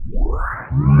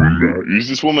Who's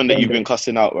this woman that you've been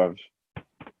cussing out, bruv?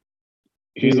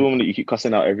 Who's the woman that you keep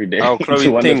cussing out every day? Oh, Chloe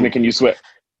the one Ting. that's making you sweat.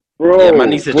 Bro, Yeah, man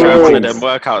needs to try one of them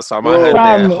workouts, fam. I heard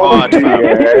they're hard, fam.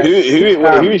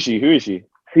 Yeah. Who is she? Who is she?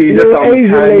 She's just some Asian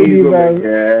Chinese lady, woman,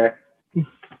 man. yeah.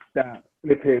 That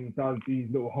flipping does these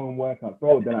little home workouts,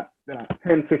 bro. They're like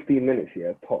 10, 15 minutes,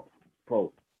 yeah, top,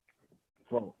 bro.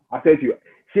 I said to you,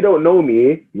 she don't know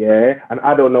me, yeah, and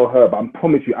I don't know her, but I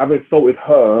promise you, I've insulted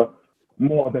her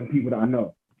more than people that I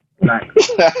know. Like,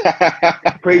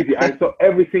 it's crazy. And so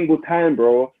every single time,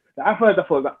 bro. At first I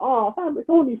thought, like, oh, fam, it's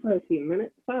only 13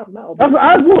 minutes. Fam, That's what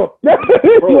I thought. That's what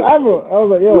I thought. I was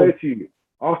like, yo. Swear to you,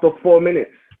 after 4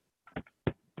 minutes,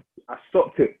 I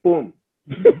stopped it. Boom.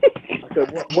 I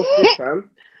said, what's this, fam?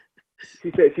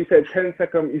 She said 10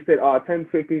 second. You said, 10,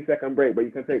 15 second break, but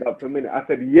you can take up to a minute. I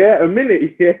said, yeah, a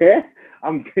minute, yeah.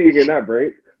 I'm taking that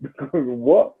break because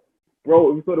what,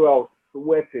 bro? You thought I was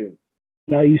sweating.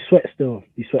 No, you sweat still.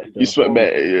 You sweat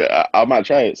better. Yeah, I might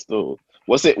try it still.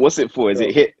 What's it for? Is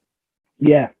it hit?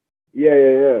 Yeah.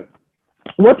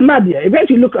 What's mad, yeah? If you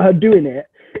actually look at her doing it,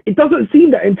 it doesn't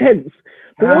seem that intense.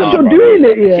 But once you're doing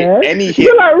it, yeah, any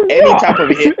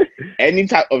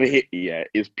type of hit, yeah,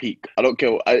 is peak. I don't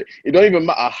care. It don't even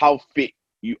matter how fit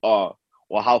you are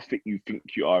or how fit you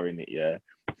think you are in it, yeah.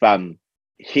 Fam,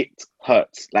 hit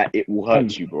hurts. Like, it will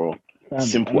hurt you, bro.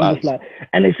 Simple as. Like,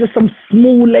 and it's just some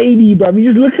small lady, bro.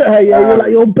 You just look at her, yeah, you're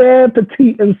like, you're bare,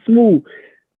 petite and small.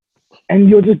 And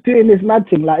you're just doing this mad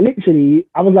thing. Like, literally,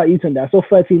 I was like you today. I saw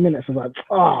 13 minutes. I was like,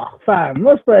 oh, fam,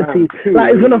 what's 13?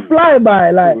 Like, it's going to fly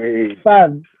by. Like,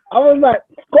 fam. I was like,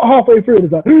 got halfway through.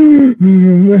 It's like,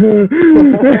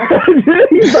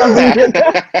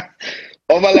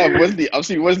 oh my life, I've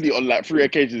seen Wesley on like 3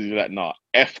 occasions. He's like, nah,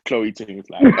 F Chloe Ting.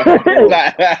 Like,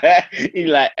 he's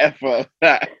like, F her.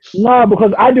 Nah,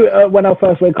 because I do it when I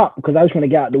first wake up because I just want to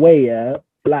get out of the way, yeah.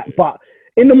 Like, but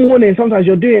in the morning, sometimes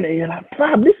you're doing it and you're like,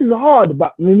 fam, this is hard.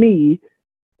 But for me,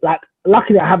 like,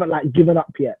 luckily I haven't like given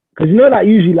up yet. Because you know, like,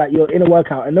 usually like you're in a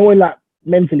workout and no one like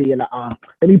mentally you're like,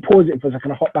 let me pause it for a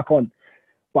second and hop back on.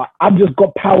 But I've just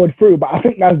got powered through. But I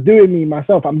think that's doing me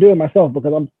myself. I'm doing myself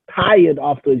because I'm tired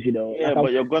afterwards, you know. Yeah, like,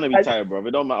 but you're gonna be tired, bro.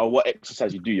 It don't matter what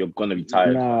exercise you do, you're gonna be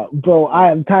tired. Nah, bro,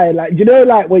 I am tired. Like, you know,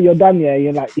 like when you're done, yeah,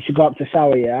 you're like, you should go up to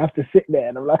shower, yeah. I have to sit there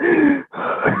and I'm like,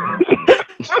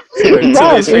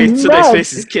 Today's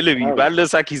face is killing me. Man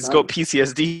looks like he's got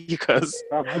PTSD because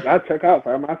I check out,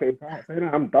 fam. I say,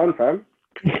 I'm done, fam.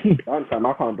 Done, fam.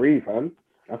 I can't breathe, fam.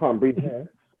 I can't breathe here.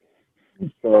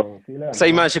 So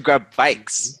you man should grab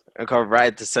bikes and come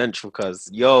ride to Central because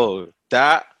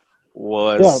that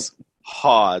was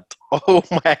hard. Oh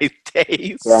my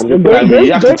days.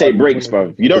 You have to take breaks,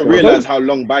 bro. You don't realize how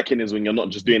long biking is when you're not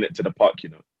just doing it to the park, you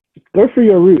know. Go through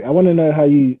your route. I want to know how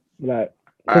you like.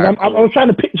 Because I was trying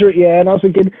to picture it, yeah, and I was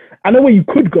thinking, I know where you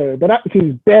could go, but that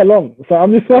seems bare long. So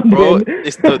I'm just wondering. Bro,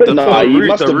 it's the you route,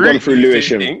 must have gone through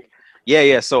Lewisham.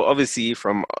 Yeah. So obviously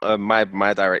from my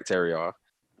direct area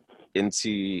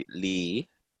into Lee,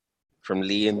 from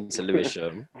Lee into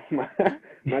Lewisham. My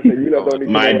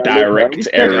direct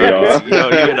area. You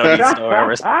don't need to know where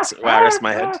I rest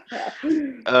my head.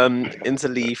 Into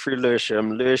Lee through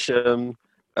Lewisham.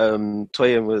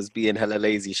 Toyin was being hella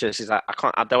lazy. She's like,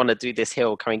 I don't want to do this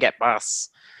hill. Can we get bus?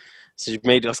 So she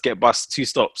made us get bus 2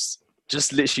 stops.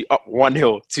 Just literally up 1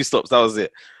 hill, 2 stops. That was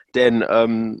it. Then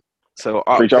so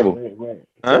up, free travel.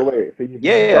 Huh? So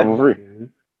yeah. Travel free.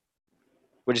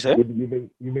 What'd you say?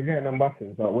 You've been getting them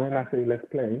buses, but when I say let's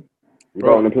play, you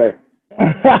don't want to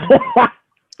play.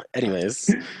 Anyways,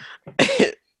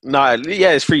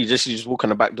 it's free. You just walk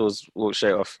on the back doors, walk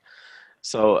straight off.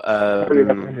 So apparently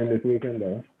that's ending this weekend,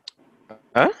 though.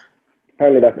 Huh?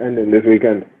 Apparently that's ending this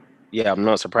weekend. Yeah, I'm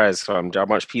not surprised from how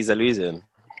much P's are losing.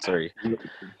 Sorry.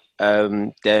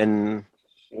 Then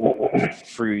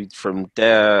through from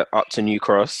there up to New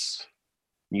Cross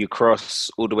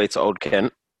all the way to Old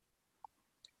Kent.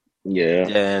 Yeah.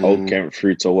 Then, Old Kent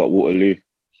through to what, Waterloo?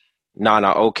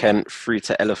 No, Old Kent through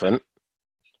to Elephant.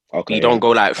 Okay. You don't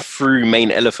go like through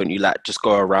main Elephant. You like just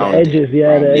go around the edges, the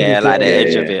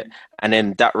edge of it, and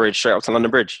then that road straight up to London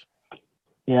Bridge.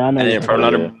 Yeah, I know. And then from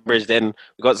London Bridge, then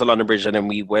we got to London Bridge, and then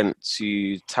we went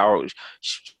to Tower.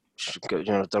 You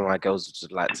know, don't like girls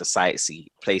like to sightsee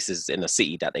places in the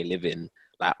city that they live in,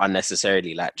 like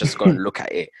unnecessarily, like just go and look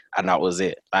at it, and that was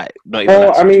it. Like not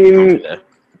even. I mean,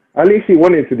 at least he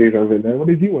wanted to do something. Then what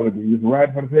did you want to do? Just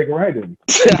ride for the sake of riding?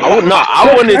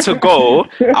 I wanted to go.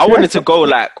 I wanted to go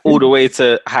like all the way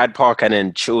to Hyde Park and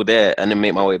then chill there, and then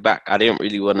make my way back. I didn't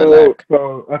really want to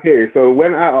So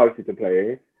when I asked you to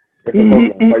play, It's a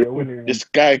problem, but you're winning. This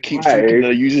guy keeps Right. thinking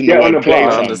they're using Get the on word the play.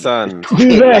 I bus. fam. understand.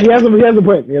 He's there. He has a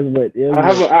point. He has a point.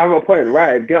 I have a point,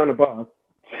 right? Get on the bus,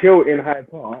 chill in Hyde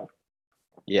Park.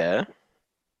 Yeah.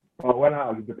 But when I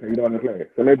was you don't want to play.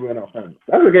 So maybe we're not friends.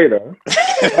 That's okay though.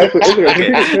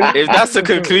 If that's the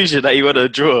conclusion that you want to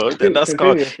draw, then that's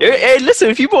cool. Hey, listen,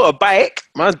 if you bought a bike,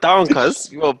 man's down,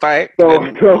 cuz. You bought a bike. So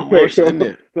then motion,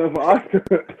 innit?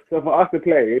 for us to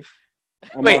play,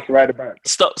 I Wait. must ride a bike.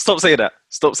 Stop saying that.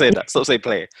 Stop saying that. Stop saying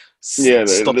play. Yeah,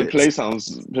 Stop the it. play sounds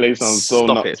so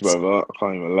Stop nuts, it. brother. I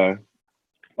can't even lie.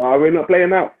 Are we not playing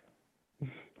now?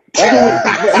 You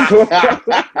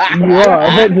are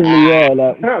effectively, yeah.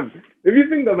 Like, Fam, if you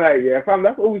think about it, yeah, fam,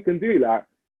 that's all we can do. Like,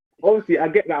 obviously, I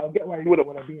get why you wouldn't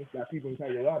want to be with like people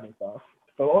inside your yard and stuff.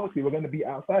 So obviously, we're going to be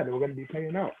outside and we're going to be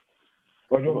playing out.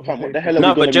 Well, fam, what the hell are No,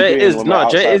 we gonna but be Jay doing is when no, we're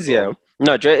Jay outside, is bro? yeah.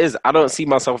 No, Jay is. I don't see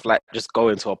myself like just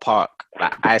going to a park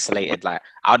like isolated. Like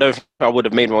I don't think I would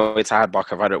have made my way to Hyde Park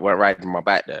if I weren't riding my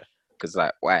bike there. Because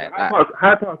like why? Like,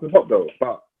 Hyde Park's a hop though,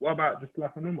 but what about just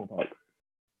like a normal park?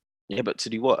 yeah, but to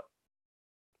do what?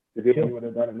 If you would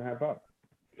have done it in Hyde Park.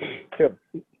 Chill.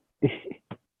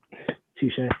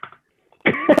 touche.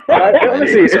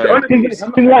 Honestly, it's Sorry. honestly, He's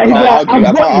like, I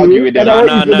can't argue with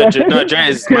that. No, Jay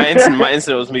is my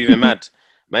instant was moving mad.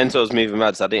 My instant was moving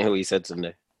mad, so I didn't hear what he said to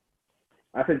me.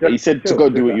 I said He said to chill. go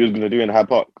do what you was gonna do in Hyde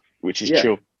Park, which is Yeah.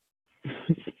 chill.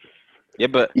 Yeah,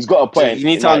 but He's got a point. you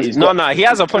need to. Like, he's got- No, he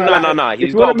has a point. No, he's If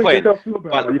you got a wanna make point. yourself feel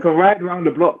better, But- you can ride around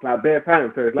the block like bare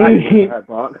pants, so it's like in Hyde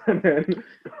Park, and then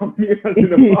come meet us in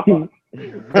the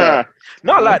park.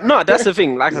 No, that's the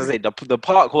thing. Like I said, the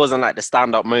park wasn't like the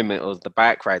stand-up moment. It was the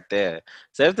bike ride there.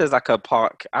 So if there's like a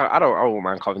park, I don't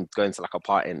mind going to like a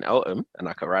park in Eltham and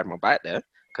I could ride my bike there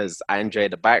because I enjoy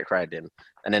the bike riding,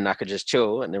 and then I could just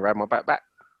chill and then ride my bike back.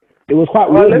 It was quite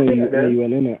Well, weird let's when do you, it then. when you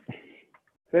went in it.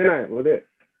 Say night, was it?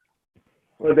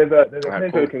 Well, there's a Alright, place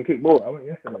cool. where you can kick ball. I went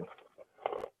yesterday.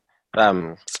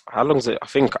 How long is it? I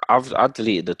think I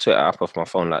deleted the Twitter app off my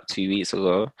phone like 2 weeks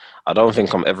ago. I don't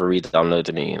think I'm ever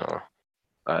re-downloading it. You know,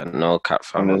 no cap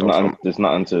fam. And there's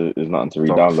nothing to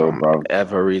re-download, bro.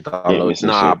 Ever re-download? missing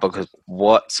Nah, shit. because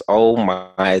what? Oh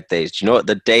my days! Do you know what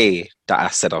the day that I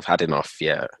said I've had enough?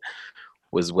 Yeah,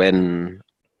 was when.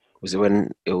 Was it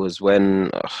when? It was when.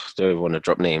 I don't even want to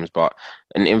drop names, but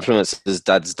an influencer's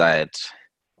dad's died.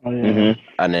 Oh, yeah. Mhm.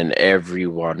 And then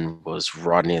everyone was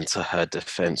running to her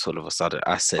defense all of a sudden.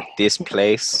 I said, this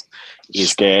place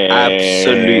is Scary.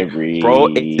 absolute, bro,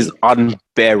 it is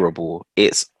unbearable.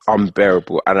 It's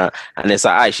unbearable. And it's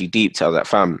like actually deep to that,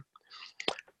 fam.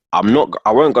 I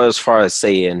won't go as far as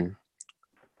saying,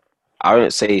 I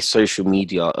won't say social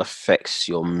media affects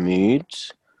your mood.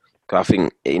 'Cause I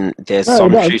think there's No,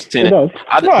 some it does. truth It to it. does.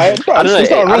 I No,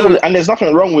 don't know. and there's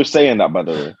nothing wrong with saying that, by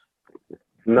the way.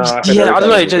 No, I don't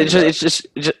know.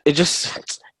 It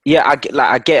just. Yeah, I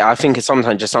get. I think it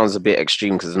sometimes just sounds a bit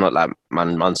extreme because it's not like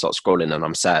man starts scrolling and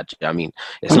I'm sad. You know what I mean,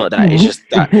 it's not that. It's just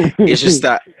that. It's just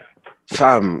that.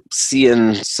 Fam,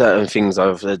 seeing certain things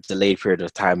over a delayed period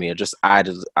of time, you're just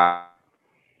added.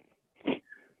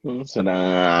 So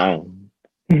now,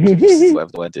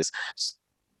 Whatever the word is.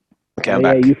 Okay, I'm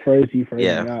yeah, back. you froze.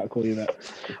 Yeah. I'll call you back.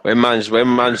 When man's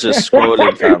just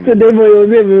scrolling, fam. So then what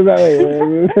it was that way.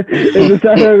 Is it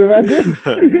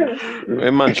time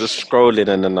When man's just scrolling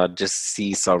and then I just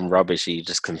see some rubbish, you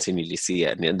just continually see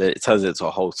it, and then it turns into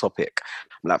a whole topic.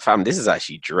 I'm like, fam, this is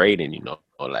actually draining, you know.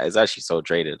 Like, it's actually so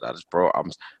draining.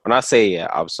 When I say yeah,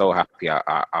 I'm so happy I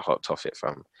hopped off it,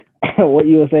 fam. What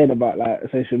you were saying about like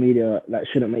social media like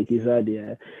shouldn't make you sad,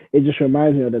 yeah. It just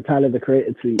reminds me of the Tyler the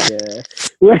Creator tweet, yeah.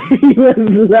 Where he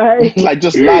was like like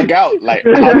just lag out, like. he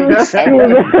was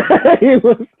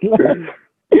like,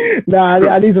 nah,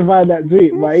 I need to find that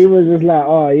tweet, but he was just like,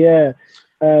 oh yeah,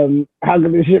 how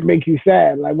can this shit make you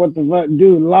sad? Like, what the fuck,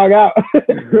 dude? Log out.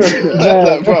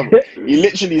 Like, bro, he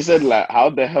literally said like, how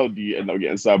the hell do you end up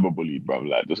getting cyberbullied, bro?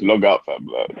 Like, just log out, fam.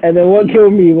 Like. And then what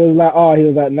killed me was like, oh, he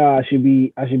was like, nah, I should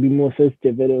be more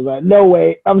sensitive. And it was like, no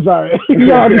way, I'm sorry.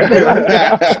 No, man.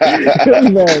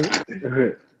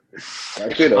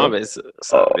 No, but it's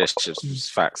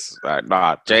just facts. Like,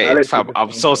 nah, Jay, fam,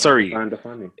 I'm so sorry.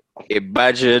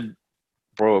 Imagine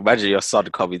your son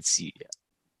coming to you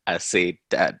and say,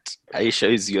 Dad, and he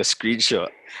shows you a screenshot.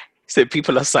 He said,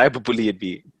 people are cyberbullying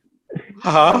me.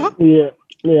 Huh? Yeah,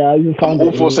 I just I'm found all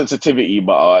it. for sensitivity,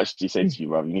 but I'll actually say to you,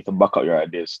 bro, you need to buck up your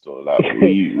ideas still. Like,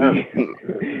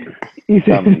 He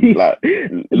said, like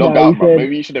log Nah, out, he bro. said-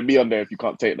 Maybe you shouldn't be on there if you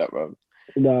can't take that, bro.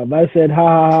 No, man said, ha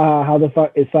ha ha ha, how the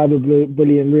fuck is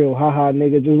cyberbullying real? Ha ha,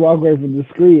 nigga, just walk away from the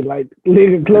screen. Like,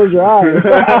 nigga, close your eyes.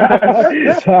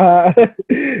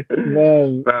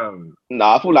 Man.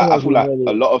 Nah, I feel like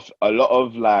a lot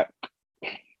of like,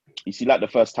 you see, like the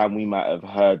first time we might have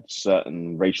heard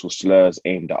certain racial slurs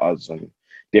aimed at us and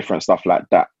different stuff like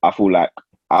that, I feel like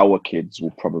our kids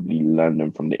will probably learn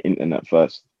them from the internet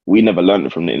first. We never learned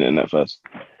it from the internet first.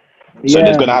 So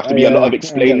there's going to have to be a lot of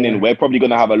explaining. We're probably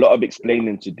going to have a lot of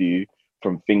explaining to do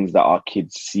from things that our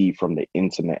kids see from the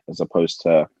internet as opposed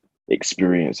to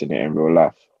experiencing it in real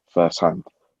life firsthand.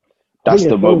 That's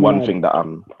the one thing that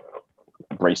I'm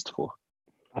braced for.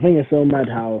 I think it's so mad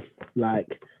how,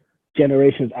 like,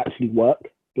 generations actually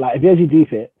work. Like, if you actually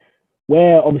deep it,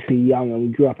 we're obviously young and we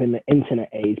grew up in the internet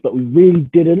age, but we really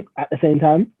didn't at the same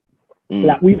time.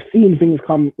 Like, we've seen things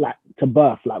come, like, to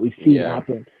birth. Like, we've seen it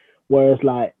happen. Whereas,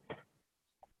 like,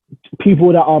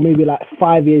 people that are maybe, like,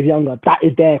 5 years younger, that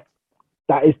is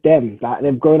them. Like,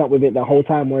 they've grown up with it the whole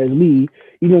time. Whereas we,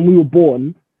 even when we were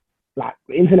born, like,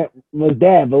 the internet was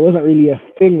there, but it wasn't really a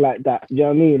thing like that. Do you know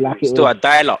what I mean? Like, it still was a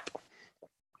dial-up.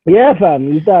 Yeah, fam.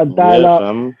 You used to have dial-up.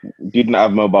 Fam. Didn't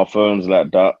have mobile phones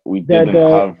like that. We didn't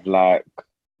have, like...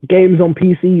 Games on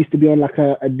PC used to be on, like,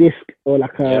 a disc or,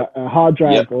 like, a hard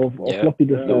drive or floppy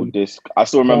disk. Little disc. I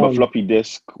still remember floppy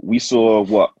disk. We saw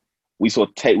what? We saw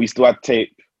tape. We still had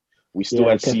tape. We still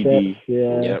had CD.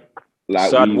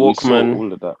 Like, we saw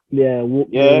all of that.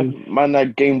 Man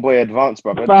had Game Boy Advance,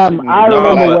 bro. Fam, I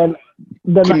remember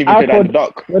when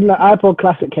the iPod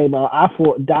Classic came out, I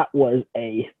thought that was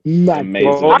a mad amazing.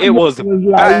 Bro, it was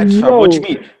bad, fam. What do you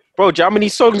mean? Bro, do you know how many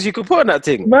songs you could put on that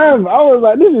thing? Man, I was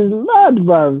like, this is mad,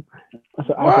 man. I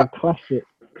said, iPod Classic.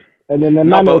 And then the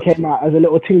Nano came out as a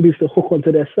little thing used to hook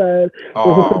onto their side.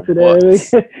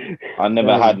 I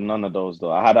never had none of those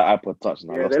though. I had an iPod Touch.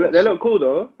 And they look cool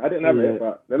though. I didn't have it.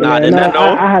 But the Nano.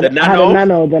 I had a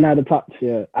Nano, then I had a Touch.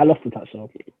 Yeah, I lost the Touch though.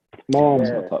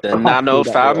 The Nano,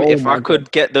 fam. If I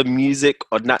could get the music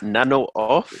on that Nano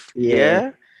off,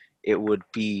 it would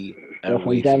be a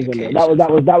wavy occasion. That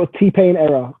was T-Pain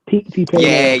era. T-Pain.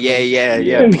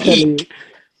 Yeah. Peak.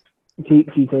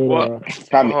 T-Pain era.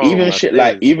 Fam, even shit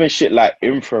like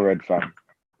infrared, fam.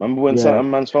 Remember when certain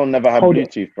man's phone never had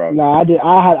Bluetooth, bro? No, I did.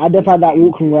 I just had that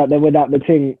Walkman right there without the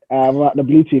thing, without the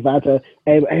Bluetooth. I had to.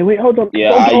 Hey, wait, hold on.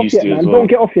 Yeah, I used to. Man. Don't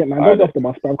get off yet, man. Don't get off the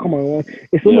bus, bro. Come on, man.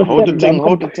 It's almost hold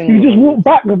the thing. You just walk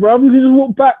back, bro. You just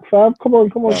walk back, fam. Come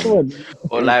on.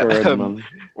 Or like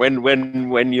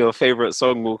when your favorite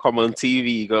song will come on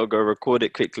TV, you gotta go record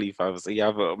it quickly, fam. So you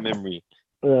have a memory.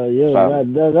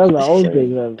 Man, that's an old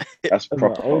thing, man. That's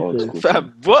proper old school.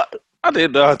 Fam, what? I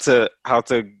didn't know how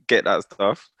to get that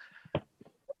stuff.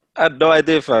 I had no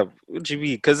idea, fam. What do you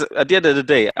mean? Because at the end of the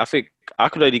day, I think I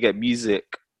could only get music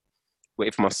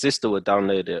if my sister would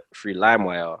download it through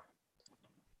LimeWire.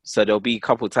 So there'll be a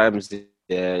couple times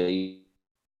there.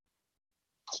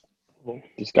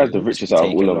 This guy's the richest out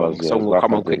of all of us. Song will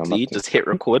come on quickly. Just hit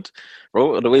record,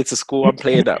 bro. On the way to school, I'm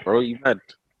playing that, bro. You mad?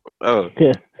 Oh,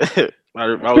 yeah. I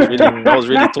was really talking.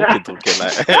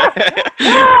 Like,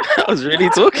 I was really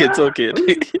talking.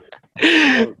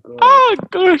 Oh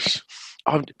gosh.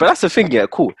 But that's the thing, yeah.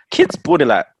 Cool. Kids born in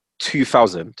like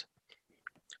 2000.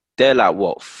 They're like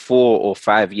what, 4 or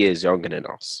 5 years younger than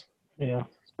us. Yeah,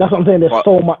 that's what I'm saying. There's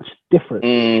so much difference.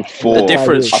 The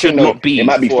difference should not be. It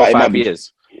might be 4 or 5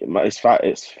 years. It's 5.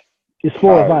 It's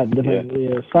 4 or 5.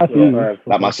 Yeah, 5 years.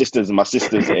 Like my sister's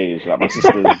age. Like my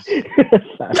sister's.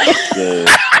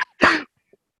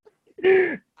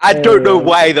 I don't know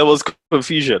why there was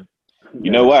confusion. You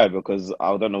know why? Because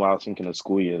I don't know why I was thinking of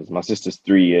school years. My sister's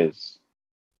 3 years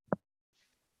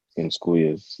in school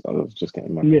years. I was just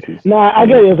getting my confused. Nah, I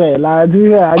get what you're saying. Like, I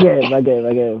get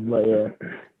it. But yeah.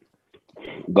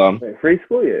 Gone. Wait, 3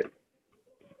 school years?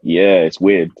 Yeah, it's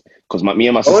weird. Because me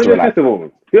and my sister were like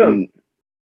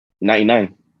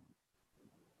 99.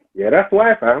 Yeah, that's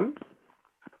why, fam.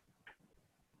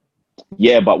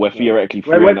 Yeah, but we're theoretically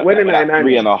 3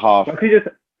 and a half. But she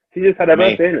just had a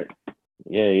birthday, innit?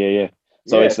 Yeah.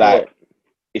 So it's like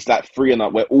 3 and a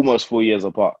half. We're almost 4 years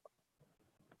apart.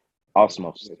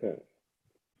 Osmos. Okay,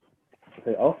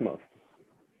 Osmos.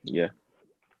 Yeah.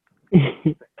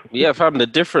 Yeah, fam, the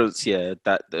difference here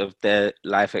that of their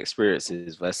life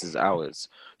experiences versus ours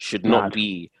should not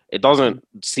be. It doesn't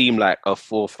seem like a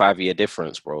 4 or 5 year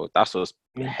difference, bro. That's what's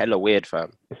hella weird,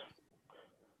 fam.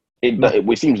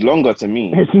 It seems longer to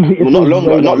me. Well,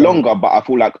 not longer, but I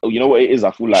feel like, you know what it is? I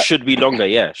feel like should be longer.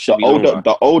 Yeah,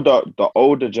 the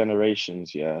older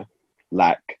generations, yeah,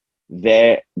 like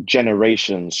their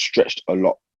generations stretched a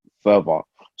lot further.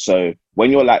 So when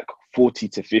you're like 40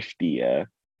 to 50, yeah,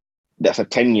 that's a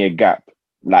 10-year gap.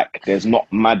 like there's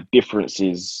not mad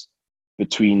differences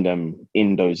between them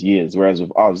in those years. Whereas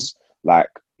with us, like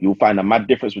you'll find a mad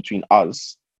difference between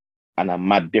us and a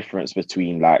mad difference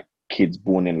between like kids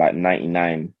born in like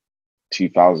 99,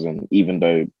 2000, even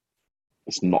though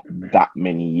it's not that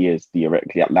many years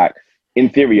theoretically. Like in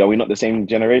theory, are we not the same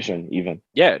generation even?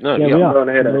 Yeah, no, Yeah, yeah. we I are. don't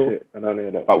hear that shit. I don't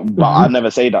hear that. But I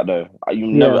never say that though. You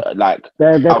never like.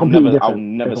 They're completely I'll different.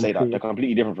 never They're say that. completely- They're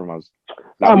completely different from us.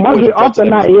 Man, we always refer to after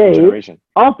them as the 98, generation.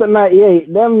 After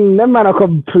 98, them man are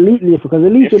completely different. Because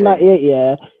at least in Different. 98,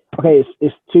 yeah, okay,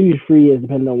 it's 2-3 years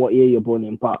depending on what year you're born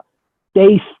in, but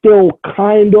they still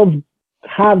kind of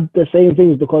have the same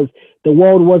things because the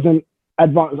world wasn't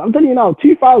advanced. I'm telling you now,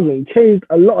 2000 changed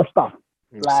a lot of stuff.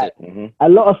 Like a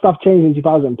lot of stuff changed in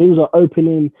 2000. Things are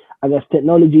opening. I guess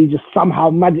technology just somehow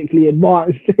magically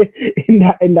advanced in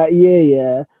that year,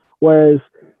 yeah. Whereas,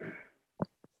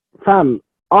 fam,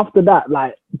 after that,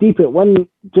 like deep it when do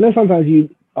you know sometimes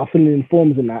you are filling in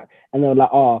forms and that, and they're like,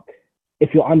 oh,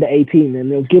 if you're under 18,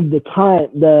 and they'll give the time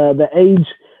the age,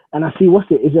 and I see what's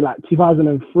it? Is it like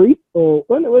 2003 or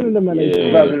when did the man? Yeah.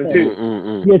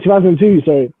 2002. Yeah, 2002.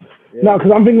 Sorry, Yeah. no,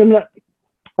 because I'm thinking that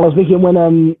I was thinking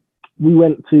when we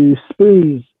went to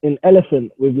Spoons in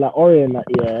Elephant with like Orion that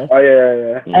year. Oh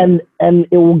yeah. And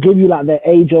it will give you like the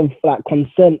age of like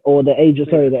consent or the age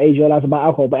you're allowed to buy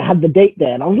alcohol, but it had the date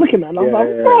there, and I was looking at it and I was like,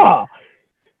 wow,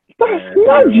 that's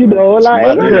mad, you know,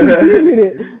 like mad, imagine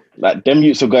it. Like them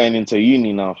youths are going into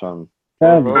uni now, fam.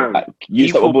 Like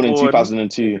youths that were born in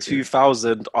 2002.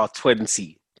 2000 are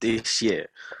 20 this year.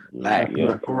 Like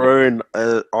Yeah. grown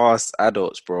ass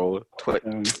adults, bro.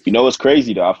 You know what's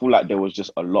crazy though? I feel like there was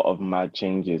just a lot of mad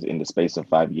changes in the space of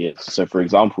 5 years. So for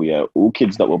example, yeah, all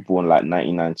kids that were born like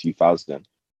 99, 2000,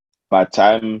 by the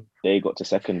time they got to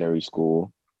secondary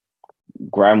school,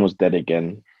 grime was dead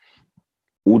again.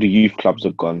 All the youth clubs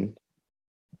are gone.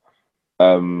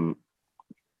 I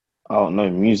don't know,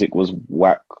 music was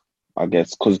whack, I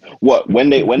guess. Cause when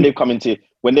they've come into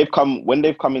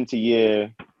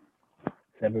year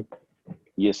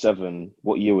 7,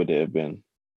 what year would it have been?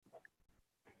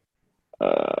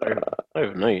 I don't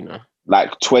even know, you know.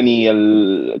 Like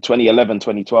 2011,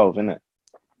 2012, innit?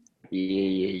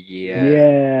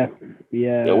 Yeah.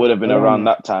 It would have been around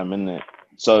that time, innit?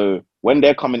 So when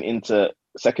they're coming into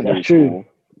secondary That's true. school,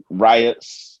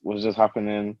 riots was just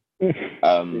happening,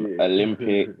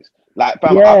 Olympics. Like,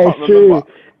 fam, I can't remember.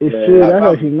 It's true. Like, That's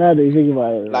fam, actually mad that you think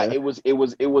about it. Like it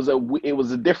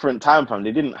was a different time, fam.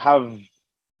 They didn't have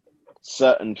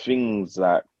certain things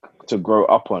like to grow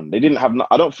up on. They didn't have.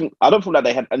 I don't feel like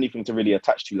they had anything to really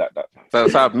attach to like that.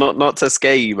 But fam, not to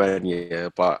scare you, man. Yeah,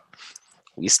 but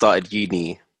we started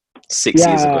uni 6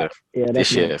 years ago. Yeah,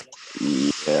 this year.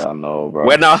 Yeah, I know, bro.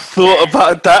 When I thought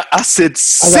about that, I said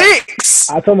 6.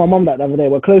 I told my mum that the other day.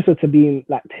 We're closer to being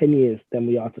like 10 years than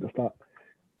we are to the start.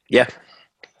 Yeah.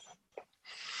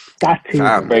 That is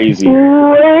crazy.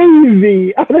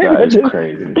 Crazy. That is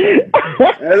crazy.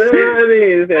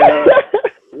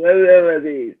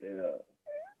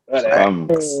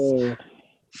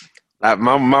 Like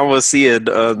my mum was seeing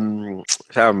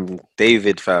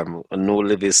David and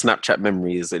all of his Snapchat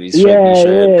memories that he's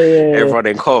showing everyone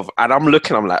in Cov, and I'm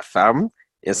like, fam,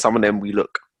 in some of them we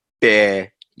look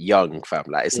bare young, fam.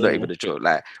 Like it's not even a joke.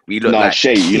 Like we look like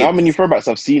Shay, kids. you know how many throwbacks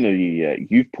I've seen of you? Yeah,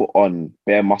 you've put on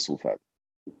bare muscle, fam.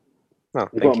 Oh,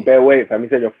 you got bare weight, fam. You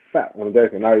said you're fat. I'm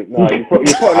joking. No, you put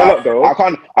a lot though. I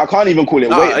can't even call it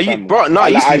weight. Are you, fam. bro? No, I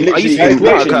used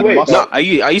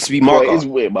to be Marga. It is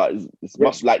weird, but it's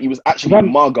muscle. Like he was actually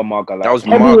Marga. Like that was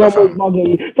Marga.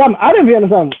 Marga. Fam, I don't really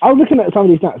understand. I was looking at some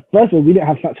of these snaps. First of all, we didn't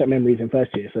have Snapchat memories in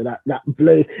first year, so that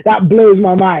blows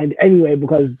my mind. Anyway,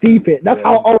 because deep it. That's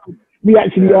how old we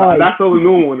actually are. That's so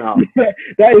normal now.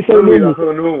 That is so normal. That's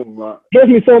so normal. It gets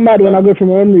me so mad when I go through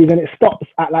my memories and it stops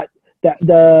at like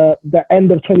the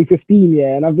end of 2015,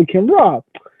 yeah, and I'm thinking, bro,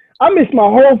 I missed my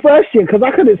whole first year because I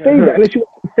couldn't save it unless you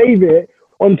want to save it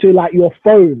onto like your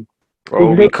phone.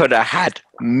 Bro, we could have had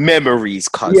memories,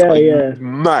 cuz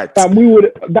mad. That would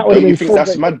have been. Don't you think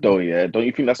that's mad though? Yeah, don't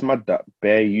you think that's mad that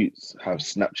bare youths have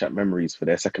Snapchat memories for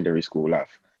their secondary school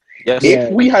life? Yes.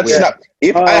 If we had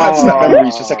I had Snap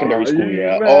memories for secondary school,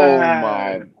 yeah. Oh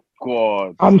my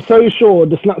god. I'm so sure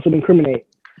the snaps would incriminate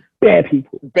bare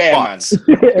people. But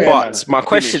my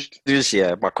question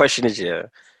is,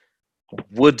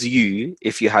 would you,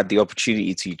 if you had the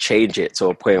opportunity to change it to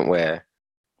a point where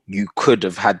you could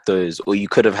have had those, or you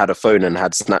could have had a phone and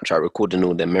had Snapchat recording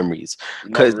all their memories?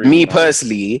 Because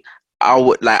personally, I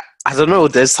would like, I don't know,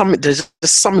 there's just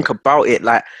something about it.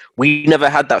 Like we never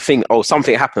had that thing. Oh,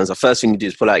 something happens. The first thing you do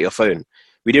is pull out your phone.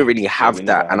 We didn't really have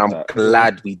that, and I'm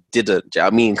glad we didn't. Do you know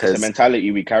what I mean? Because the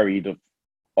mentality we carried of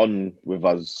on with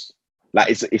us. Like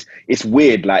it's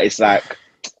weird. Like it's like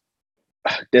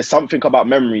there's something about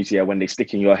memories here when they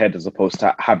stick in your head as opposed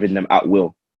to having them at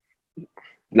will.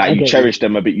 Like you cherish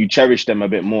them a bit. You cherish them a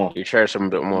bit more. You cherish them a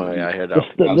bit more. Yeah, I hear that. You know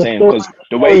what I'm saying, because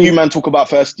the way you man talk about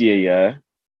first year, yeah,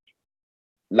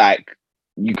 like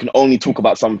you can only talk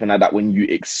about something like that when you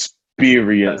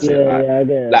experience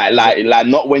it. Like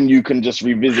not when you can just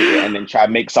revisit it and then try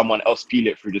and make someone else feel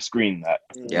it through the screen. Like,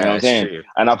 you know what I'm saying? True.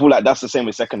 And I feel like that's the same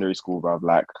with secondary school, bruv.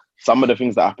 Like some of the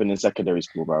things that happen in secondary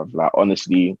school, bruv. Like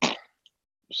honestly,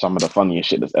 some of the funniest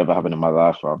shit that's ever happened in my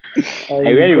life, bruv.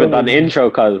 Hey, we ain't even done the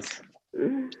intro, cuz.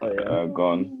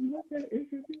 Gone.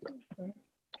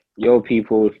 Yo,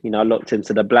 people, locked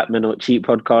into the Black Men Not Cheap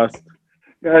podcast.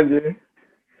 Yeah.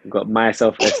 Got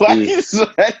myself, Why SD. you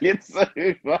swearing so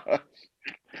much?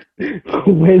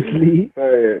 Wesley.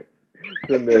 Hey,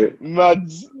 Sunday.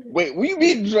 Mads. Wait, what do you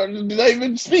mean? Did I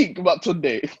even speak about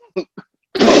today?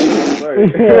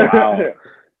 Wow.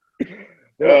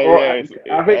 I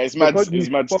think it's Mads. It's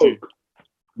Mads too.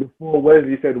 Before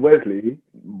Wesley said Wesley.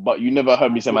 But you never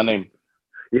heard me say my name.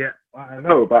 Yeah, I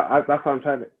know, but that's what I'm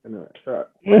trying to. Shut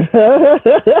up.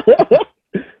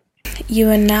 You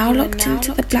are now locked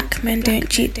into the Black Men Don't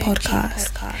Cheat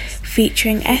podcast,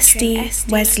 featuring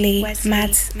SD, Wesley,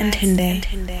 Mads, and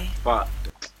Tunde. But,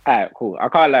 alright, cool. I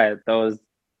can't lie. There was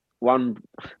one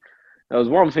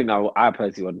thing I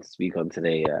personally wanted to speak on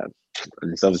today,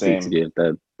 and it's obviously to do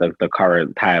with the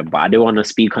current time. But I didn't want to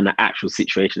speak on the actual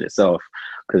situation itself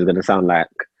because it's going to sound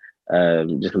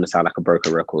like a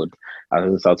broken record. I was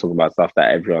going to start talking about stuff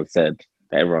that everyone said,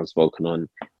 that everyone's spoken on,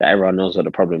 that everyone knows what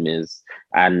the problem is,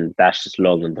 and that's just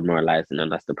long and demoralizing,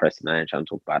 and that's depressing. I ain't trying to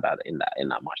talk about that in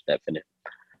that much depth in it.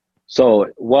 So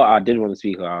what I did want to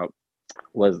speak about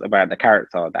was about the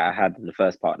character that I had in the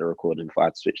first part of the recording before I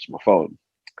had switched to my phone.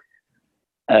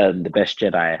 The best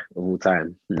Jedi of all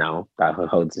time now that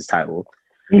holds his title.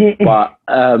 But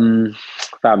fam,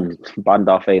 ban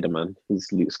Darth Vader, man. He's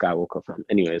Luke Skywalker, fam.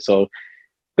 Anyway, so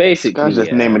basically, Guys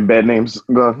just naming bad names.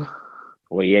 Go on.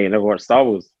 Well, yeah, you never watched Star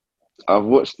Wars. I've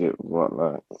watched it. What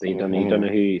like? So you don't know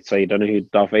who? So you don't know who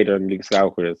Darth Vader and Luke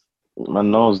Skywalker is?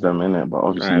 Man knows them innit, but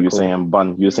obviously you were saying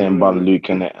bun Luke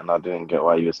innit, and I didn't get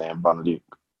why you were saying bun Luke.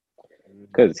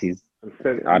 Because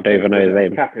I don't even know his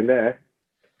name. Cap in there.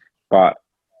 But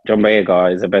John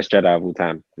Boyega is the best Jedi of all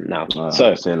time now.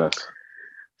 So say less.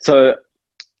 So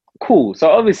cool. So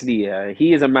obviously,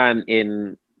 he is a man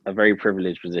in a very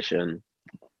privileged position,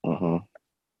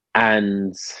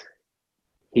 and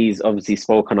he's obviously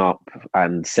spoken up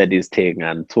and said his thing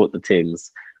and taught the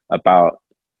things about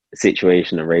the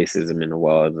situation of racism in the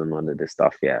world and all of this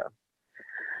stuff. Yeah.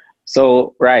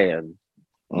 So Ryan,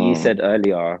 you said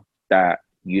earlier that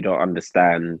you don't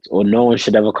understand, or no one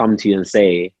should ever come to you and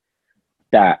say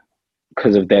that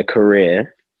because of their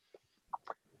career,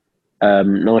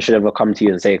 no one should ever come to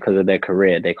you and say because of their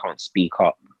career they can't speak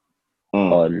up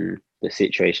on the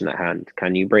situation at hand.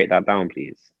 Can you break that down,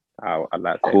 please? I'd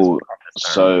like to. Cool.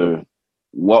 So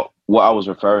what I was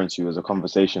referring to is a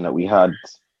conversation that we had.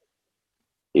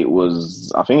 I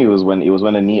think it was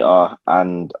when Anita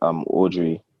and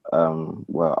Audrey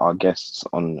were our guests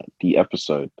on the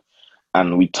episode,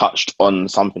 and we touched on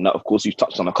something that of course we've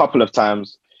touched on a couple of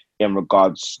times in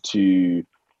regards to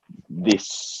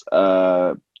this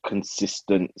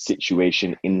consistent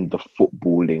situation in the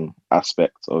footballing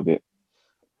aspect of it,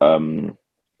 and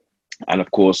of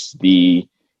course the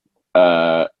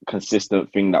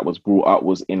consistent thing that was brought up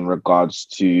was in regards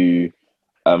to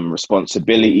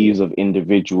responsibilities of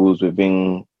individuals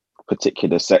within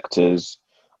particular sectors,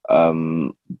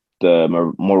 the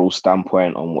moral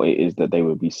standpoint on what it is that they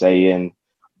would be saying,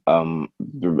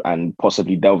 and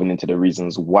possibly delving into the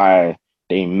reasons why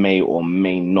they may or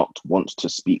may not want to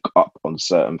speak up on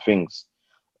certain things.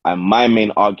 And my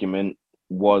main argument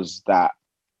was that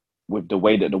with the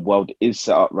way that the world is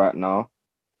set up right now,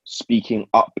 speaking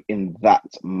up in that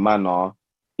manner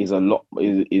is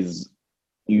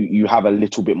you have a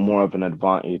little bit more of an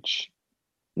advantage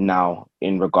now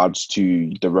in regards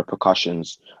to the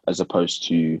repercussions as opposed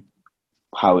to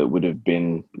how it would have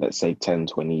been, let's say 10,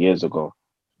 20 years ago.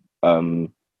 And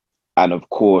of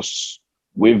course,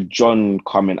 with John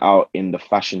coming out in the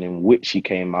fashion in which he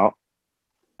came out,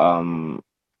 and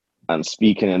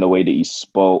speaking in the way that he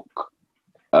spoke,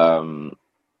 and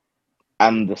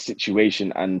the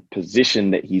situation and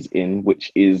position that he's in,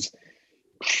 which is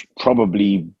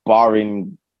probably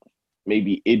barring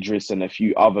maybe Idris and a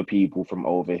few other people from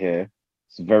over here,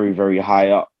 it's very, very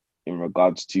high up in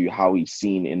regards to how he's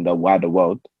seen in the wider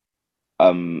world.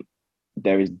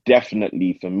 There is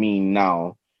definitely, for me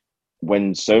now,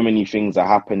 when so many things are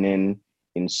happening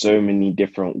in so many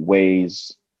different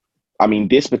ways, I mean,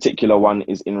 this particular one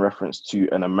is in reference to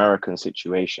an American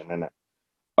situation,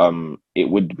 and it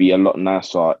would be a lot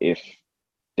nicer if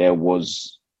there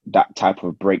was that type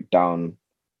of breakdown,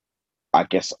 I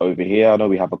guess, over here. I know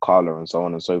we have a Carla and so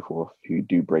on and so forth who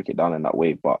do break it down in that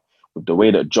way, but with the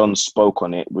way that John spoke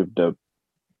on it, with the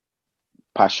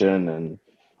passion, and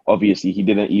obviously he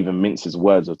didn't even mince his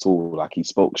words at all. Like, he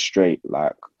spoke straight,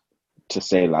 like, to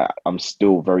say, like, I'm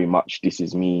still very much, this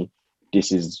is me,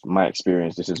 this is my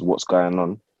experience, this is what's going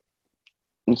on.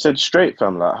 He said straight,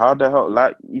 fam. Like, how the hell?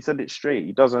 Like, he said it straight.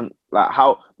 He doesn't, like,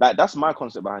 how, like, that's my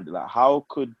concept behind it. Like, how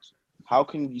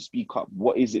can you speak up?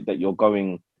 What is it that you're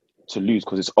going to lose?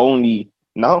 Because it's only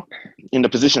now in the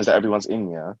positions that everyone's in.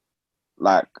 Yeah,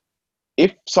 like,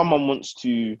 if someone wants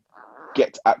to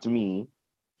get at me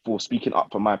for speaking up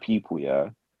for my people, yeah,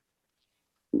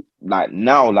 like,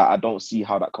 now, like, I don't see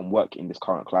how that can work in this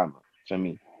current climate for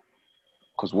me.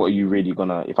 Because what are you really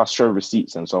gonna, if I show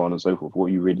receipts and so on and so forth, what are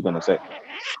you really gonna say?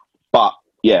 But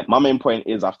yeah, my main point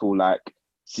is, I feel like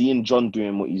seeing John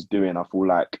doing what he's doing, I feel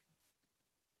like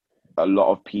a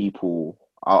lot of people,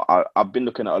 I've been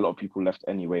looking at a lot of people left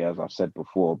anyway, as I've said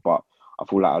before, but I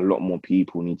feel like a lot more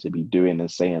people need to be doing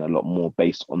and saying a lot more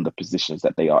based on the positions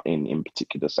that they are in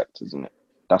particular sectors, isn't it?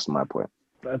 That's my point.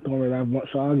 I don't really have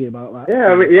much to argue about that. Yeah,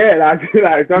 I mean, yeah, like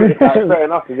fair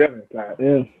enough, to be honest. Like,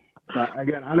 Yeah. but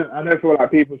again, I don't feel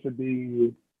like people should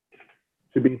be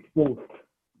forced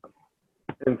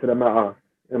into the matter.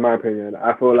 In my opinion,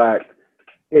 I feel like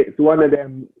it's one of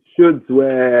them shoulds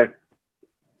where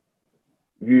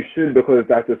you should, because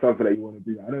that's just something that you want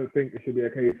to do. I don't think it should be a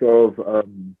case of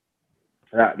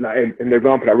like in the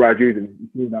example that Raj using, it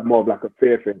seems like more of like a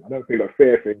fear thing. I don't think a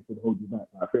fear thing should hold you back.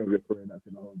 Like, I feel your career that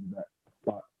should hold you back.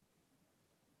 But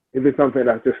if it's something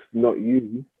that's just not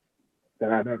you,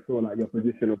 then I don't feel like your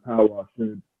position of power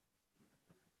should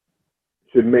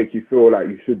make you feel like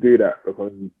you should do that,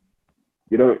 because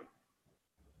you don't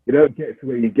get to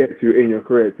where you get to in your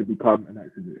career to become an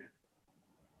activist.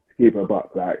 To keep a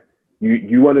buck, like,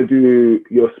 you want to do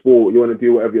your sport, you want to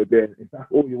do whatever you're doing. If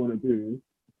that's all you want to do,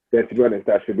 then to be honest,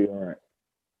 that should be all right.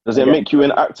 Does it make you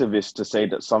an activist to say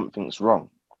that something's wrong?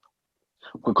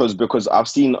 Because I've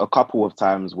seen a couple of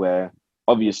times where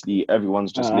obviously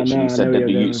everyone's just literally said that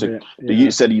the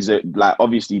youth said he's like,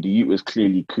 obviously the youth was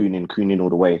clearly cooning all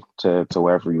the way to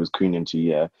wherever he was cooning to,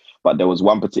 yeah. But there was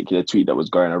one particular tweet that was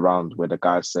going around where the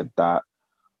guy said that,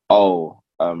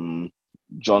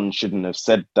 John shouldn't have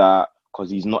said that because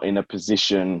he's not in a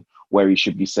position where he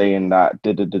should be saying that.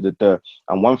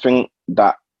 And one thing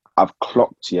that I've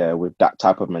clocked here with that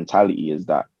type of mentality is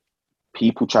that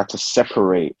people try to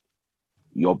separate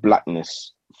your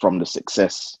blackness from the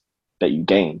success that you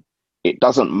gain. It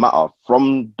doesn't matter.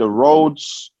 From the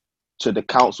roads to the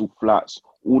council flats,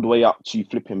 all the way up to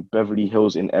flipping Beverly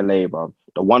Hills in LA, bro.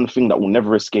 The one thing that will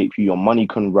never escape you, your money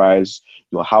can rise,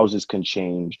 your houses can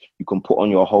change, you can put on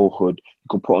your whole hood, you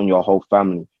can put on your whole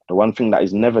family. The one thing that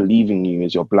is never leaving you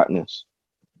is your blackness.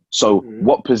 So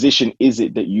what position is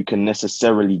it that you can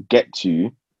necessarily get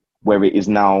to where it is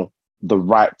now the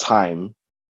right time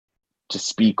to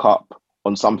speak up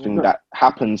on something that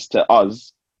happens to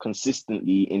us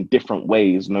consistently in different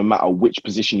ways, no matter which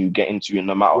position you get into and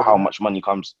no matter how much money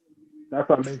comes? That's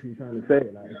what I'm basically trying to say.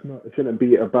 Like, it shouldn't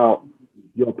be about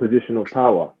your position of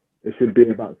power. It should be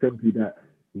about simply that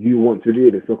you want to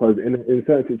do this, because in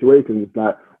certain situations,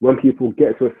 like when people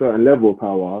get to a certain level of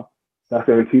power, that's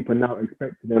when people now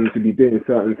expect them to be doing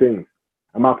certain things.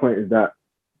 And my point is that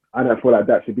I don't feel like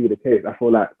that should be the case. I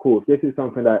feel like, cool, this is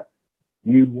something that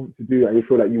you want to do and you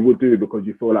feel like you would do because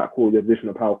you feel like, cool, your position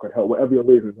of power could help. Whatever your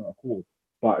reasons are, cool.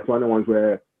 But it's one of the ones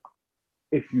where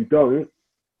if you don't,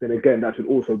 then again, that should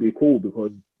also be cool,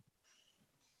 because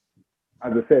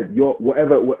as I said,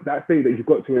 that thing that you've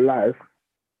got to in life,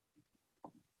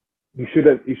 you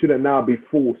shouldn't now be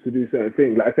forced to do certain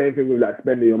things. Like same thing with like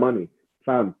spending your money,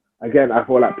 fam. Again, I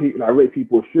feel like people, like rich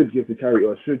people, should give to charity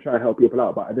or should try and help people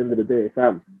out. But at the end of the day,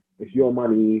 fam, it's your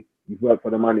money. You've worked for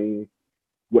the money.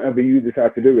 Whatever you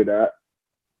decide to do with that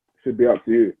should be up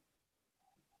to you.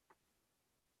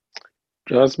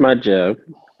 Just my job.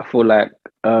 I feel like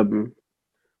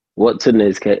what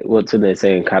Tunde is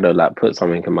saying kind of like put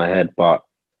something in my head, but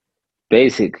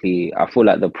basically, I feel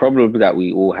like the problem that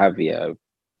we all have here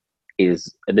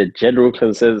is the general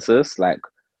consensus, like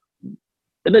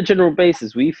in a general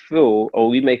basis, we feel or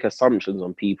we make assumptions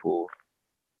on people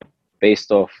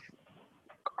based off,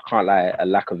 can't lie, a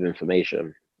lack of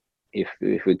information. If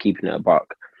we're keeping it a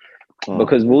buck,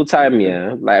 because all time,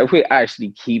 yeah, like if we're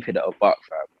actually keeping it a buck,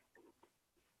 fam,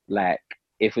 like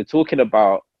if we're talking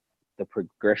about the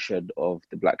progression of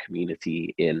the Black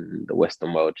community in the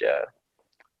Western world, yeah,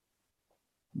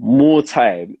 more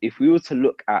time, if we were to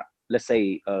look at, let's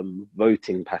say,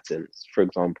 voting patterns, for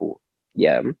example,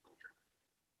 yeah,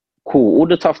 cool. All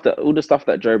the stuff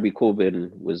that Jeremy Corbyn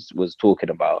was talking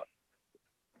about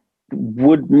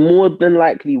would more than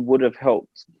likely would have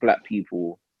helped Black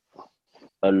people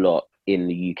a lot in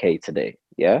the UK today.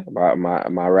 Yeah, am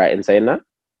I right in saying that?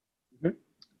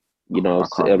 Mm-hmm. You know,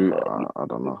 I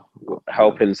don't know.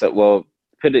 helping. So, well,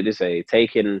 put it this way: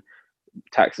 taking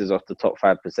taxes off the top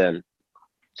 5%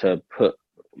 to put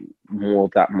more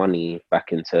of that money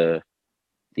back into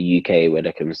the UK, where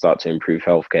they can start to improve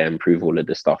healthcare, improve all of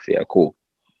this stuff. Yeah, cool.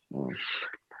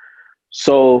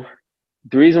 So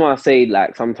the reason why I say,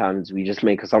 like, sometimes we just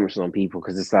make assumptions on people,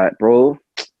 because it's like, bro,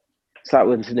 it's like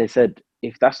when they said,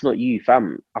 if that's not you,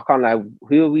 fam, I can't lie,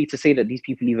 who are we to say that these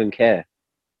people even care?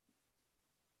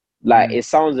 Like, it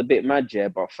sounds a bit mad, yeah,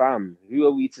 but fam, who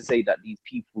are we to say that these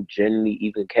people genuinely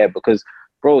even care? Because,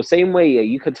 bro, same way, yeah,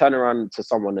 you can turn around to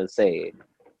someone and say,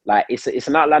 like, it's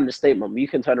an outlandish statement, but you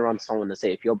can turn around to someone and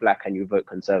say, if you're Black and you vote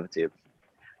Conservative,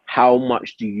 how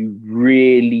much do you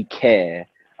really care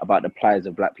about the plight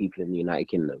of Black people in the United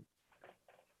Kingdom?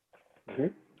 Mm-hmm.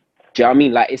 Do you know what I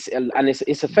mean? Like,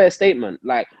 it's a fair statement.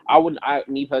 Like,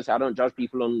 me personally, I don't judge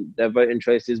people on their voting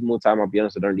choices. More time, I'll be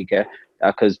honest, I don't really care,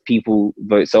 because people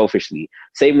vote selfishly.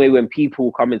 Same way when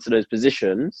people come into those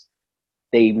positions,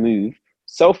 they move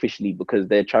selfishly because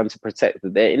they're trying to protect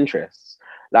their interests.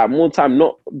 Like, more time,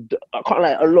 I can't,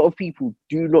 like, a lot of people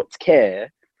do not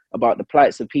care about the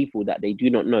plights of people that they do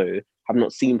not know, have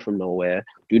not seen from nowhere,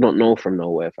 do not know from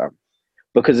nowhere, fam.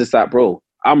 Because it's like, bro,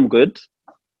 I'm good.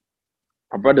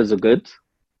 My brothers are good.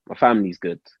 My family's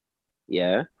good.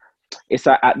 Yeah. It's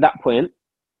like, at that point,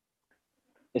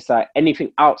 it's like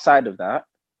anything outside of that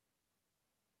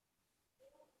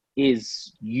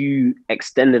is you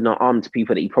extending an arm to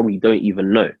people that you probably don't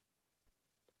even know.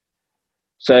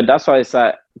 So that's why it's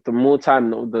like, the more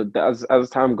time, as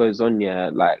time goes on,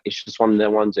 yeah, like, it's just one of the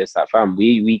ones where it's like, fam,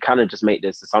 we kind of just make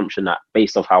this assumption that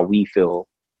based off how we feel,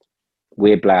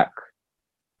 we're Black,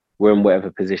 we're in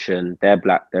whatever position, they're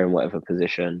Black, they're in whatever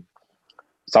position.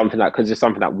 Something like, because it's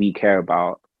something that we care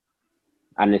about.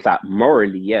 And it's like,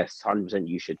 morally, yes, 100%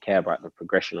 you should care about the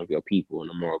progression of your people on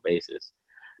a moral basis.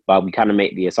 But we kind of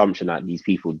make the assumption that these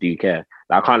people do care.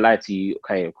 Like, I can't lie to you,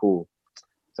 okay, cool.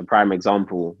 It's a prime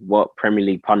example. What Premier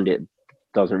League pundit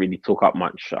doesn't really talk up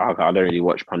much. I don't really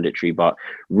watch punditry, but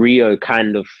Rio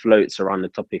kind of floats around the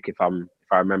topic, if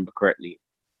I remember correctly.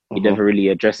 He never really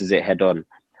addresses it head on.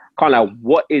 Can't lie,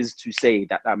 what is to say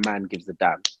that man gives a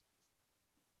damn?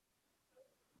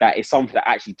 That is something that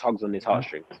actually tugs on his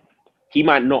heartstrings. He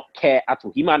might not care at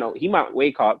all. He might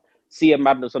wake up, see a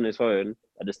madness on his phone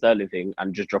at the Sterling thing,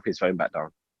 and just drop his phone back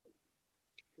down.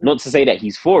 Not to say that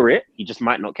he's for it, he just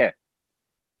might not care.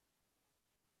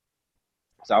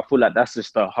 So I feel like that's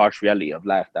just the harsh reality of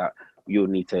life that you'll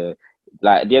need to,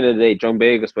 like, at the end of the day, John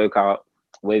Boyega spoke out,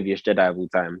 waviest Jedi of all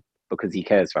time, because he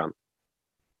cares, fam.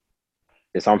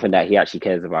 It's something that he actually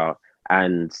cares about,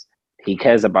 and he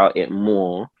cares about it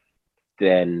more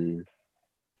than,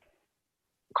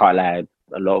 can't lie,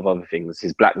 a lot of other things.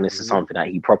 His Blackness is something that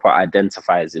he proper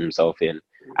identifies himself in.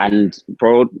 And,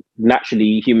 bro,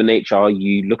 naturally, human nature,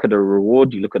 you look at the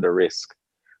reward, you look at the risk.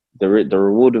 The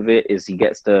reward of it is he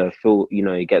gets to feel,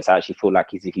 he gets to actually feel like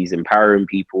he's empowering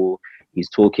people, he's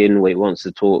talking where he wants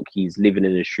to talk, he's living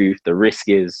in his truth. The risk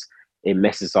is it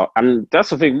messes up. And that's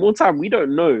the thing, more time, we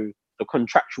don't know the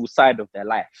contractual side of their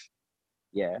life.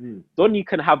 Yeah. Donnie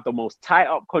can have the most tight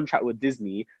up contract with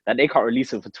Disney that they can't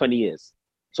release him for 20 years.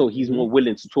 So he's more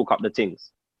willing to talk up the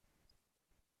things.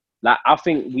 Like, I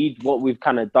think what we've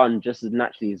kind of done just as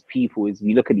naturally as people is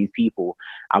we look at these people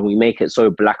and we make it so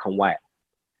black and white.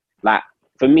 Like,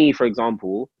 for me, for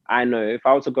example, I know if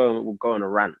I was to go on a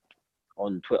rant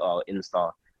on Twitter or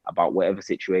Insta about whatever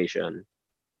situation,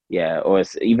 yeah, or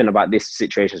it's even about this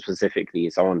situation specifically,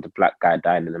 someone, the Black guy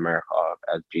died in America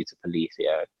due to police,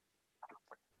 yeah,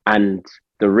 and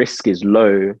the risk is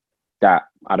low that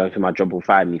I don't think my job will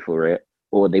fire me for it,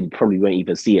 or they probably won't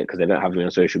even see it because they don't have me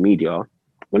on social media, I'm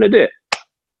gonna do it.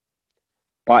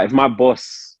 But if my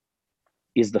boss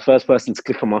is the first person to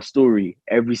click on my story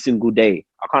every single day,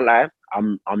 I can't lie,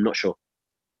 I'm not sure.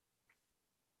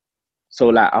 So,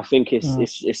 like, I think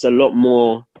it's a lot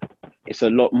more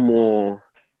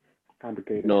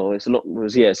complicated. No, it's a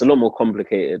lot more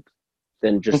complicated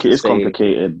than just. I think it is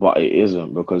complicated, but it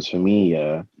isn't, because for me,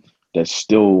 there's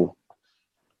still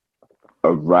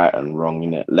a right and wrong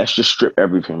in it. Let's just strip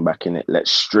everything back in it.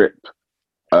 Let's strip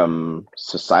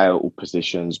societal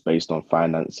positions based on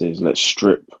finances. Let's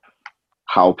strip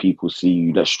how people see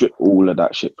you. Let's strip all of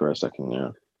that shit for a second,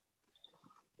 yeah.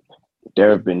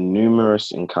 there have been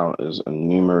numerous encounters and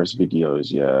numerous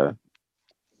videos, yeah,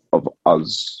 of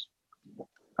us,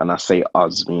 and I say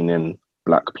us meaning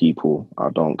black people. I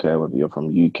don't care whether you're from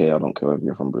UK, I don't care whether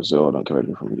you're from Brazil, I don't care whether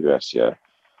you're from US, yeah,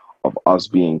 of us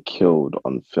being killed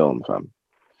on film, fam.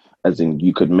 As in,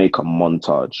 you could make a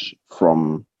montage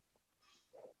from,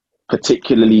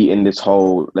 particularly in this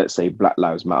whole, let's say, Black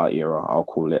Lives Matter era, I'll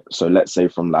call it. So let's say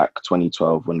from like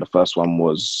 2012, when the first one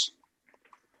was,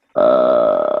 who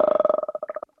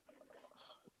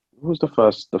was the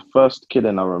first? The first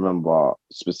killing I remember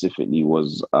specifically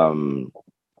was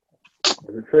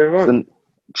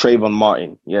Trayvon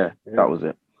Martin. Yeah, that was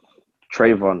it.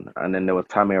 Trayvon, and then there was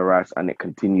Tamir Rice, and it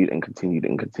continued and continued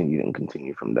and continued and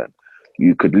continued from then.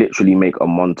 You could literally make a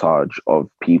montage of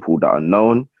people that are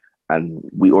known, and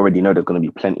we already know there's going to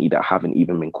be plenty that haven't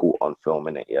even been caught on film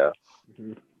in it. Yeah,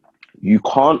 you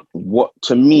can't. What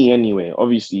to me anyway?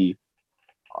 Obviously,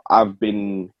 I've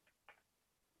been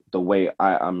the way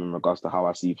I am in regards to how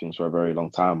I see things for a very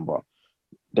long time, but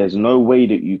there's no way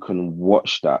that you can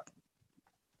watch that.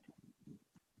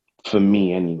 For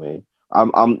me anyway,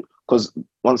 I'm because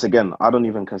once again, I don't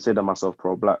even consider myself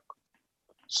pro-black.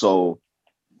 So,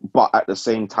 but at the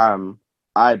same time,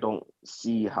 I don't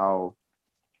see how,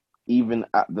 even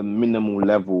at the minimal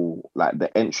level, like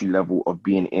the entry level of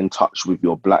being in touch with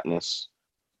your blackness,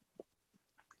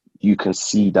 you can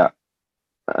see that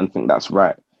and think that's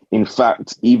right. In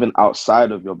fact, even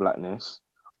outside of your blackness,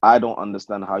 I don't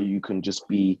understand how you can just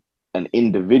be an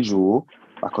individual,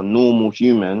 like a normal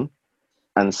human,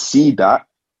 and see that,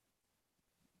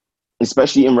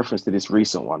 especially in reference to this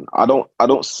recent one. I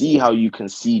don't see how you can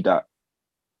see that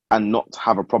and not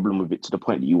have a problem with it to the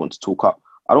point that you want to talk up.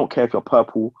 I don't care if you're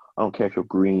purple, I don't care if you're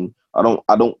green, I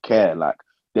don't care. Like,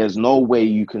 there's no way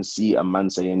you can see a man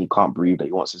saying he can't breathe, that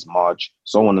he wants his marge,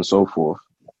 so on and so forth,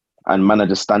 and man are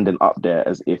just standing up there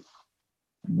as if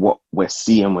what we're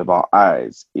seeing with our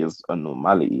eyes is a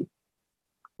normality.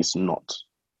 It's not.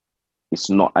 It's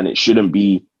not, and it shouldn't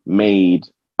be made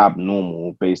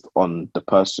abnormal based on the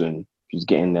person who's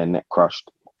getting their neck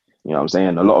crushed. You know what I'm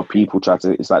saying? A lot of people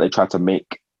it's like they try to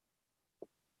make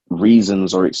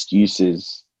reasons or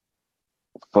excuses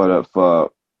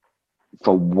for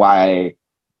why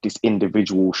this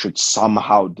individual should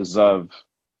somehow deserve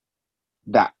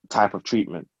that type of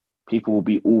treatment. People will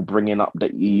be all bringing up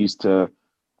that you used to,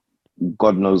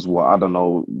 God knows what, I don't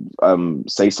know,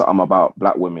 say something about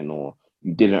black women, or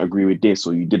you didn't agree with this,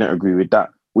 or you didn't agree with that,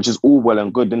 which is all well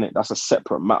and good, isn't it? That's a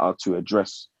separate matter to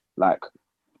address, like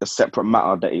a separate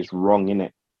matter that is wrong in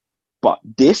it. But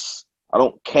this, I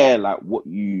don't care like what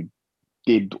you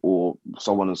did or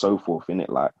so on and so forth in it.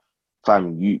 Like,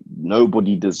 fam,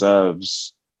 nobody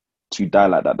deserves to die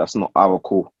like that. That's not our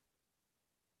call.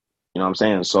 You know what I'm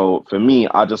saying? So for me,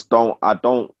 I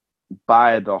don't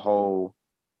buy the whole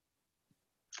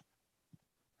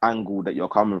angle that you're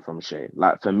coming from, Shay.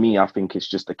 Like, for me, I think it's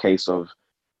just a case of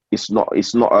it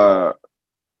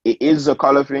is a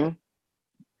color thing.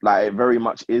 Like, it very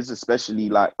much is, especially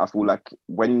like I feel like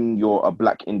when you're a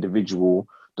black individual,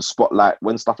 the spotlight,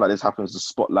 when stuff like this happens, the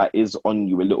spotlight is on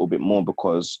you a little bit more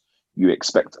because you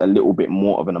expect a little bit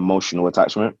more of an emotional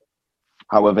attachment.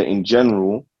 However, in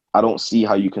general, I don't see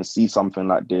how you can see something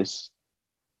like this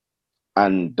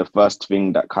and the first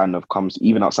thing that kind of comes,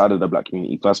 even outside of the black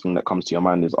community, first thing that comes to your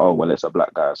mind is, oh, well, it's a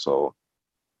black guy, so,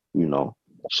 you know,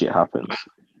 shit happens.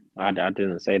 I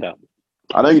didn't say that.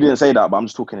 I know you didn't say that, but I'm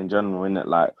just talking in general, innit?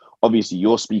 Like, obviously,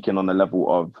 you're speaking on the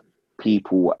level of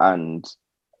people and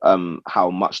how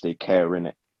much they care in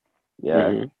it. Yeah.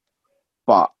 Mm-hmm.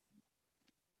 But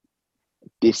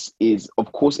this is,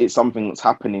 of course, it's something that's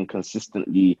happening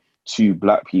consistently to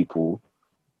black people.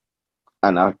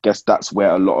 And I guess that's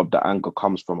where a lot of the anger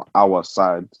comes from our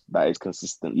side, that is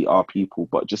consistently our people.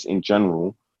 But just in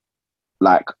general,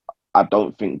 like, I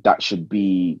don't think that should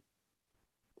be...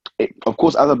 of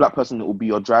course, as a black person, it will be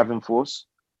your driving force.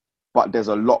 But there's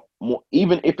a lot more.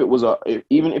 Even if it was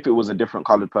a different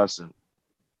colored person,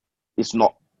 it's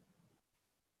not.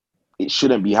 It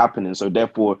shouldn't be happening. So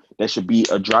therefore, there should be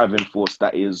a driving force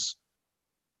that is,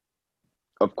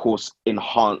 of course,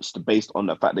 enhanced based on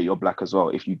the fact that you're black as well,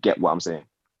 if you get what I'm saying.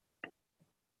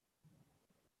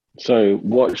 So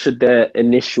what should their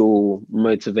initial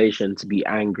motivation to be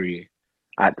angry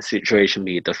at the situation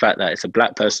be? The fact that it's a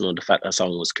black person or the fact that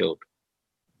someone was killed?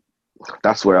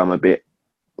 That's where I'm a bit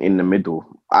in the middle.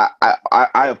 I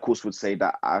of course would say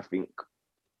that I think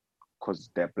because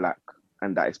they're black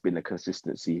and that it's been a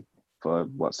consistency for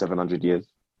 700 years.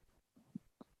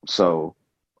 So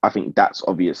I think that's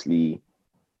obviously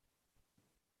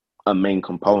a main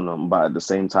component, but at the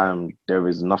same time, there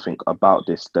is nothing about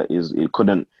this that is, it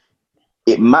couldn't,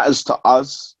 it matters to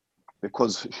us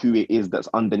because who it is that's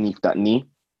underneath that knee.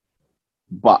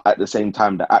 But at the same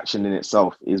time, the action in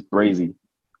itself is brazy,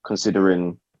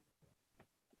 considering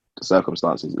the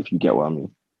circumstances, if you get what I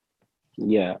mean.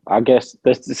 Yeah, I guess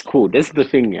this is cool. This is the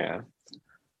thing, yeah.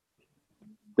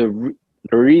 The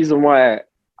reason why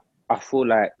I feel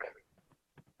like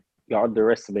you're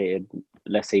underestimated,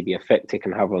 let's say, the effect it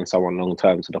can have on someone long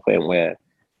term to the point where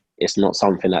it's not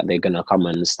something that they're going to come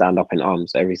and stand up in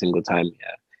arms every single time,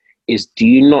 yeah, is do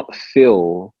you not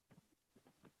feel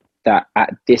that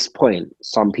at this point,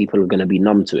 some people are going to be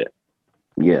numb to it?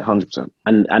 Yeah, 100%.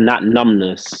 And that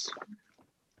numbness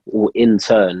will in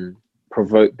turn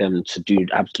provoke them to do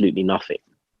absolutely nothing.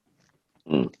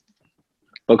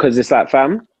 Because it's like,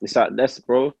 fam, it's like, let's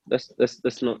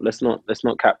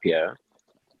not cap here.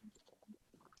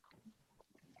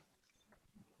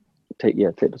 Take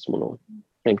the smaller one.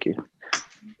 Thank you.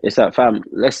 It's like, fam,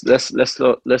 let's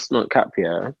not cap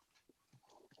here.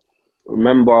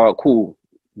 Remember, cool,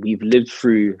 we've lived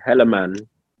through hella man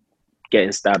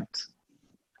getting stabbed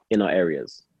in our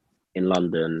areas, in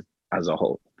London as a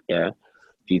whole, yeah,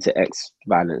 due to X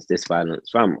violence, this violence.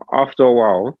 Fam, after a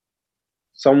while,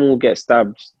 someone will get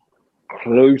stabbed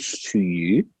close to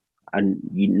you and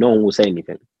no one will say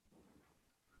anything.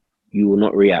 You will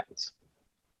not react.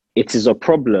 It is a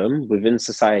problem within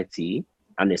society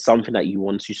and it's something that you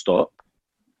want to stop.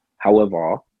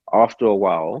 However, after a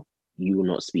while, you will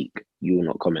not speak. You will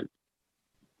not comment.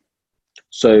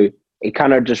 So it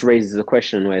kind of just raises a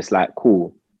question where it's like,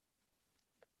 cool,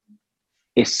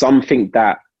 it's something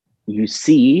that you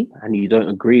see and you don't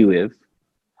agree with,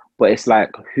 but it's like,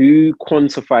 who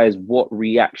quantifies what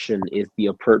reaction is the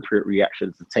appropriate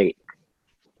reaction to take?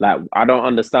 Like, I don't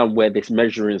understand where this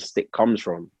measuring stick comes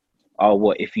from. Oh,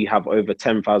 what, if you have over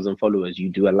 10,000 followers, you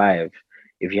do a live.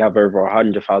 If you have over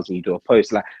 100,000, you do a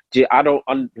post. Like, I don't,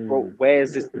 bro,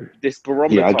 where's this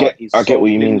barometer? Yeah, I get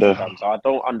what you mean though. So I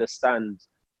don't understand,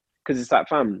 because it's like,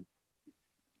 fam,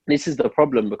 this is the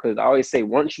problem, because I always say,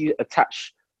 once you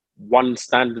attach one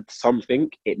standard to something,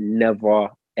 it never,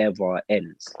 ever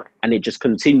ends. And it just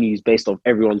continues based on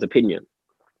everyone's opinion.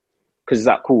 Because it's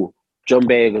like, cool, John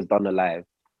Boyega's done a live,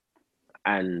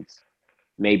 and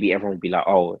maybe everyone will be like,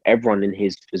 oh, everyone in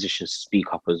his position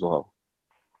speak up as well.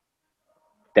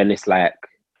 Then it's like,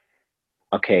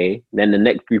 okay, then the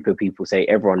next group of people say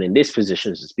everyone in this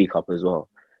position should speak up as well.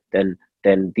 Then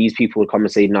these people will come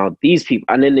and say, now these people,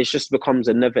 and then it just becomes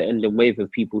a never-ending wave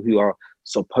of people who are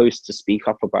supposed to speak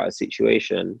up about a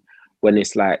situation, when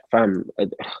it's like, fam,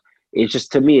 it's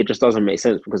just, to me, it just doesn't make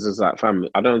sense, because it's like, fam,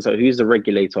 I don't know, who's the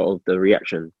regulator of the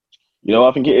reaction? You know,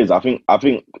 I think it is. I think,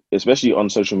 especially on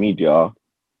social media,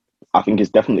 I think it's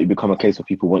definitely become a case where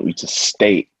people want you to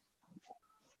state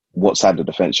what side of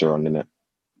the fence you're on, innit?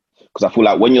 Because I feel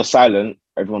like when you're silent,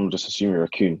 everyone will just assume you're a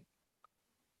coon.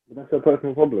 That's a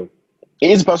personal problem.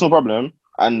 It is a personal problem,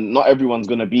 and not everyone's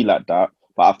going to be like that,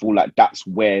 but I feel like that's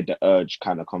where the urge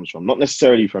kind of comes from. Not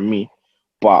necessarily from me,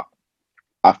 but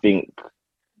I think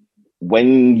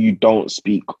when you don't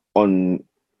speak on...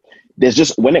 There's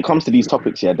just... When it comes to these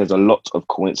topics, yeah, there's a lot of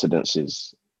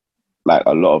coincidences. Like,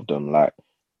 a lot of them. Like,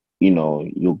 you know,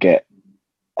 you'll get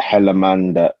hella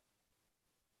man that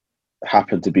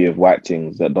happen to be of white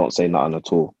things that don't say nothing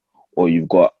at all. Or you've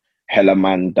got hella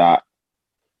man that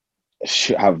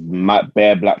have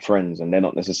bare black friends and they're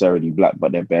not necessarily black,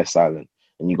 but they're bare silent.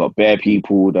 And you got bare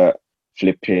people that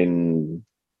flipping,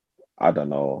 I don't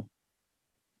know,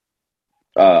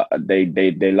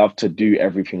 they love to do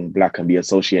everything black and be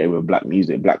associated with black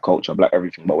music, black culture, black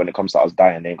everything. But when it comes to us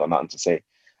dying, they ain't got nothing to say.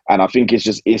 And I think it's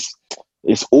just,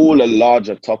 it's all a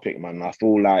larger topic, man. I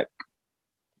feel like,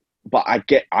 but I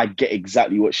get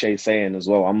exactly what Shay's saying as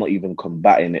well. I'm not even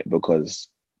combating it, because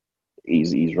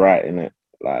he's right in it.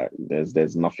 Like,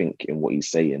 there's nothing in what he's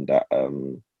saying that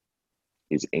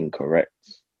is incorrect.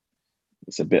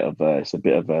 It's a bit of a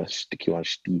sticky one,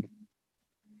 Steve.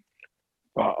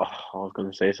 Oh, I was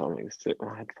gonna say something. Stick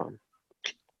my headphone.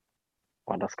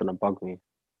 Oh, that's gonna bug me.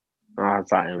 I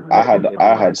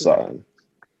had something.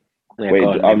 Yeah, wait,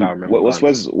 what's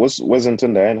Wes and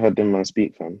Tunde? I ain't heard them man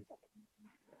speak, fam.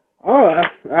 Oh,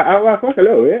 I spoke a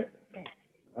little bit.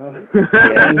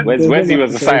 Yeah, Wesley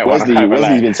was the silent one.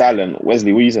 Wesley's been silent.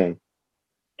 Wesley, what are you saying?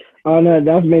 Oh no,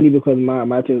 that's mainly because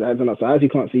my team's acting up, so I actually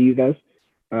can't see you guys.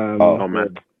 Oh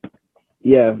man.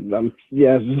 Yeah,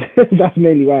 yeah, that's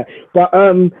mainly why. But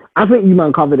I think you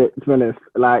man covered it, to be honest.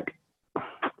 Like,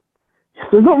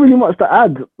 there's not really much to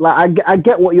add. Like, I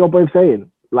get what you're both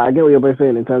saying. Like, I get what you're both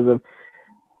saying in terms of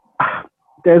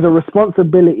there's a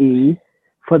responsibility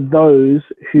for those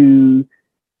who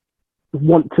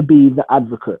want to be the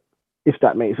advocate, if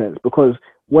that makes sense. Because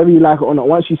whether you like it or not,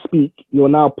 once you speak, you're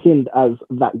now pinned as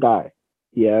that guy.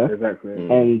 Yeah. Exactly.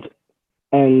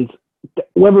 And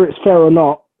whether it's fair or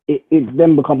not, it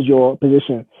then becomes your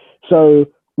position. So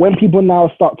when people now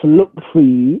start to look for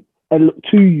you and look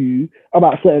to you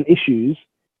about certain issues,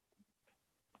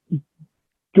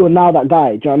 you're now that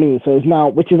guy. Do you know what I mean? So it's now,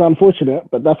 which is unfortunate,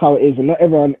 but that's how it is. And not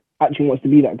everyone actually wants to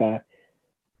be that guy.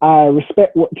 I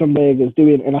respect what John Boyega is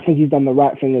doing, and I think he's done the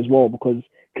right thing as well, because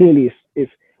clearly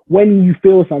it's when you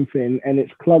feel something and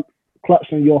it's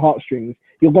clutched on your heartstrings,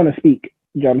 you're gonna speak.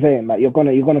 You know what I'm saying? Like you're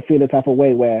gonna feel the type of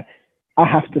way where I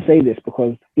have to say this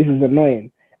because this is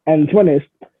annoying. And to be honest,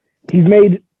 he's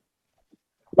made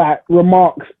like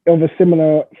remarks of a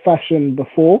similar fashion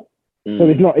before, so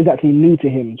it's not exactly new to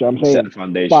him. Do you know what I'm saying? Set the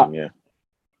foundation, but,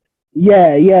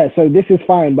 yeah. So this is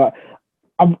fine, but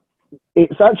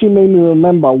it's actually made me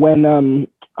remember when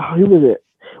who was it?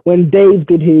 When Dave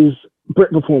did his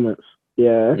Brit performance,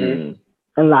 and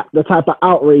like the type of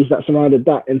outrage that surrounded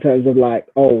that in terms of like,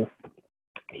 oh,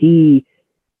 he's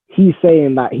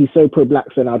saying that he's so pro-black,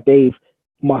 so now Dave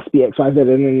must be XYZ,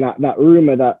 and then that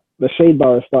rumor that the Shade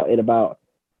Bar started about,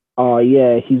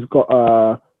 he's got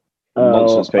a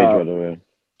nonsense page, by the way.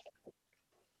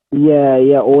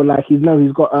 Yeah, or like he's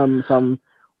got some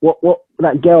what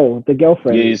that girl, the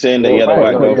girlfriend. Yeah, you're saying that he had a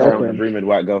white girlfriend, a rumored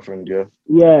white girlfriend,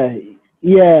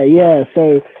 Yeah.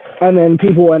 So, and then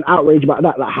people went outraged about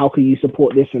that. Like, how can you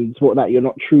support this and support that? You're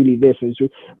not truly this and true.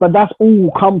 But that's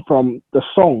all come from the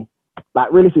song.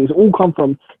 Like, really, it's all come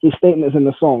from his statements in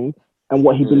the song and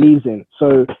what he believes in.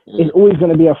 So it's always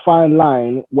going to be a fine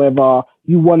line whether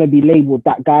you want to be labeled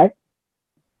that guy,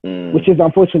 which is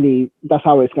unfortunately, that's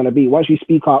how it's going to be. Once you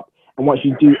speak up and once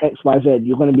you do X, Y, Z,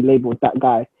 you're going to be labeled that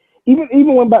guy.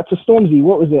 Even went back to Stormzy.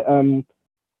 What was it?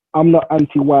 I'm not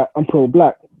anti-white. I'm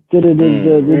pro-black. Like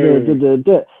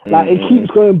it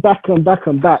keeps going back and back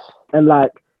and back, and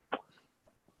like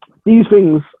these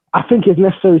things, I think it's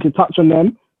necessary to touch on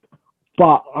them,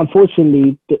 but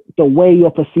unfortunately, the way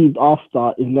you're perceived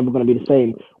after is never going to be the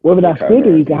same. Whether that's good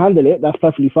and you can handle it, that's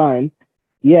perfectly fine.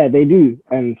 Yeah, they do,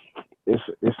 and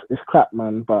it's crap,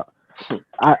 man. But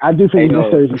I do think it's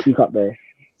necessary to speak up there.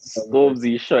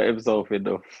 Stormzy shot himself in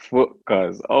the foot,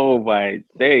 cuz. Oh my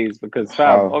days, because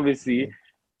fam, obviously.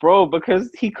 Bro,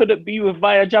 because he couldn't be with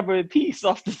Maya Jabber in peace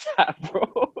after that,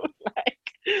 bro. Like,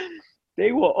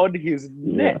 they were on his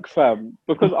neck, fam.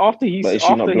 Because after he's... But is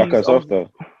she not black herself, though?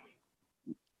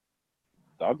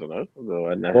 I don't know.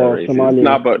 Somalis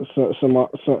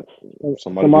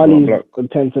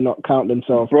tend to not count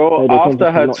themselves. Bro,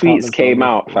 after her tweets came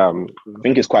out, fam. I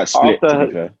think it's quite split, to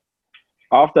be fair.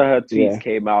 After her tweets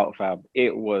came out, fam,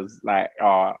 it was like,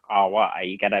 what? Are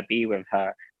you going to be with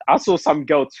her? I saw some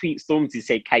girl tweet Stormzy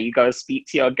say, "Can you go speak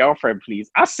to your girlfriend, please?"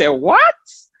 I said, "What?"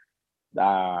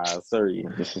 Nah, sorry.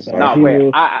 That's what I'm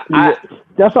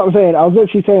saying. I was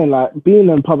actually saying, like, being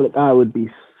in public eye would be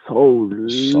so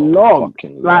long.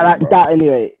 Like that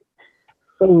anyway.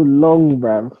 So long,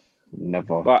 bruv.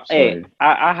 Never. But hey,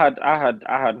 I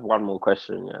had one more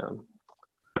question.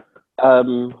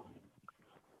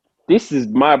 This is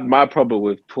my problem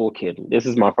with talking.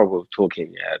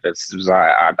 Yeah, this is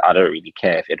why I don't really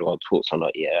care if anyone talks or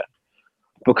not. Yeah,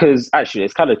 because actually,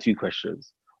 it's kind of two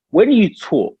questions. When you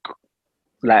talk,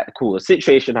 like, cool, a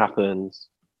situation happens,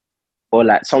 or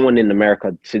like someone in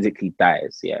America physically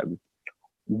dies. Yeah,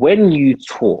 when you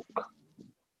talk,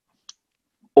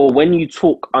 or when you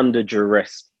talk under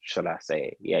duress, shall I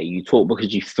say? Yeah, you talk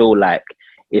because you feel like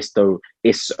it's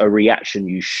a reaction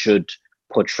you should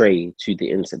portray to the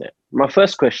internet. My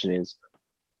first question is,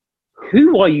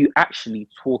 who are you actually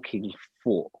talking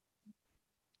for?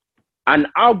 And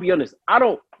I'll be honest, I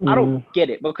don't get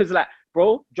it, because, like,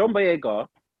 bro, John Boyega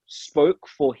spoke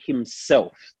for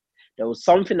himself. There was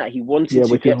something that he wanted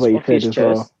to get off his chest.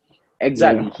 Well.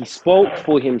 Exactly. Yeah. He spoke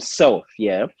for himself.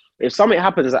 Yeah. If something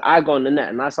happens that I go on the net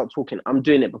and I start talking, I'm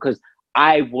doing it because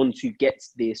I want to get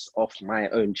this off my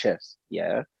own chest.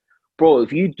 Yeah. Bro,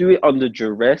 if you do it under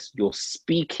duress, you're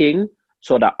speaking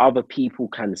so that other people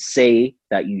can say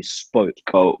that you spoke.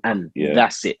 And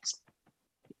that's it.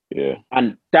 Yeah.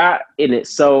 And that in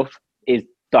itself is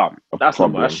dumb. That's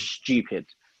stupid.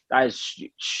 That is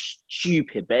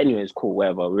stupid. But anyway, it's cool,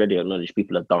 whatever. We already acknowledge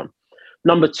people are dumb.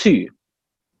 Number two,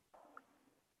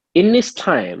 in this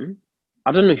time,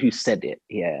 I don't know who said it,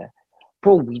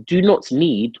 bro, we do not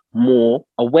need more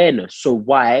awareness. So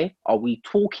why are we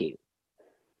talking?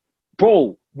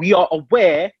 Bro, we are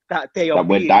aware that they are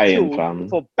being killed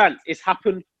for bans. It's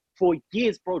happened for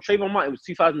years, bro. Trayvon Martin was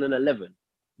 2011.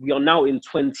 We are now in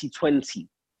 2020.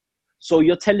 So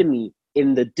you're telling me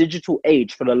in the digital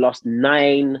age for the last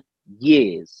 9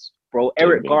 years, bro. They've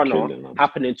Eric been Garner killing them.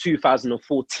 happened in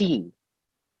 2014,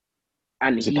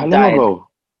 and Is it he that long died. ago?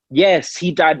 Yes,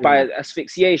 he died by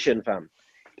asphyxiation, fam.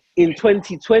 In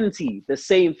 2020, the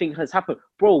same thing has happened.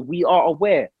 Bro, we are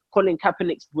aware. Colin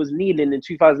Kaepernick was kneeling in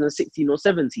 2016 or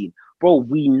 17. Bro,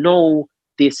 we know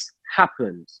this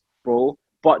happens, bro.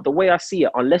 But the way I see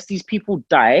it, until these people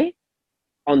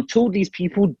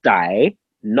die,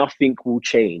 nothing will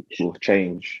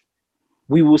change.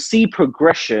 We will see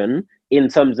progression in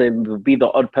terms of be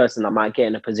the odd person that might get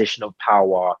in a position of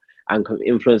power and can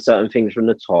influence certain things from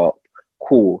the top.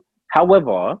 Cool.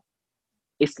 However,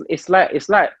 it's like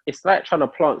trying to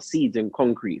plant seeds in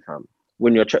concrete, fam.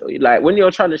 When you're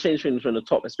trying to change things from the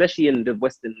top, especially in the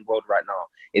Western world right now,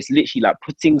 it's literally like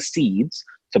putting seeds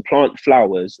to plant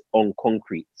flowers on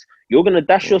concrete. You're gonna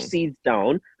dash your seeds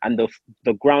down, and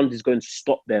the ground is going to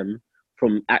stop them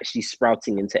from actually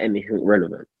sprouting into anything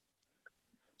relevant.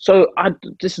 So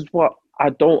this is what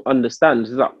I don't understand.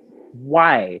 Is like,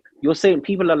 why you're saying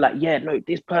people are like, yeah, no,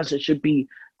 this person should be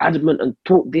adamant and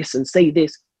talk this and say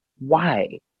this.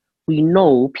 Why? We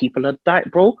know people are dying,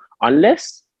 bro.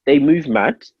 Unless they move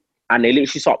mad and they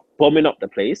literally start bombing up the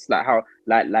place, like how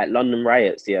like London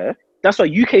riots, yeah. That's why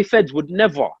UK feds would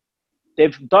never.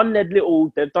 They've done their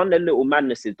little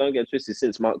madnesses. Don't get twisted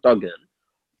since Mark Duggan.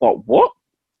 But what?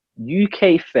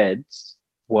 UK feds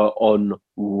were on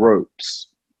ropes.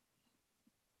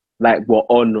 Like, we're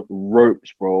on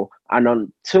ropes, bro. And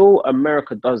until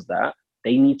America does that,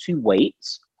 they need to wait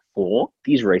for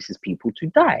these racist people to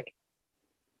die.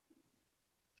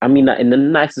 I mean that in the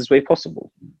nicest way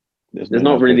possible. There's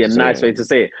not really a nice way to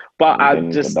say it, but I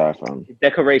just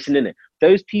decoration in it.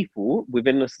 Those people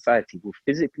within the society will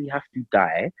physically have to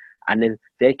die, and then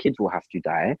their kids will have to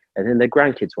die, and then their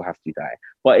grandkids will have to die.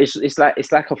 But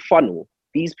it's like a funnel.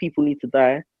 These people need to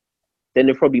die, then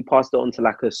they probably pass it on to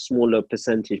like a smaller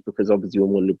percentage because obviously you're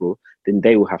more liberal. Then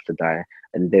they will have to die,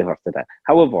 and they'll have to die.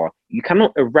 However, you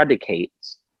cannot eradicate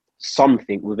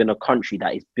something within a country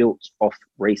that is built off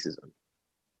racism.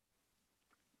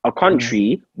 A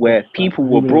country where people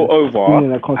were brought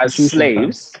over as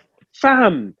slaves.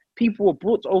 Fam, people were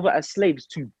brought over as slaves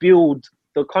to build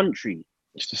the country.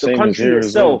 The country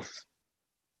itself.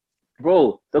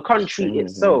 Bro, the country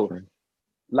itself.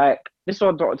 Like, this is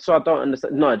what I don't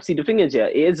understand. No, see, the thing is, yeah,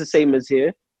 it is the same as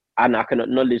here, and I can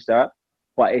acknowledge that.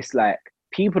 But it's like,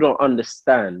 people don't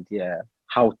understand, yeah,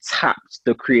 how tapped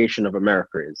the creation of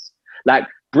America is. Like,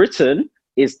 Britain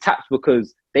is tapped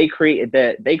because they created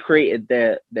their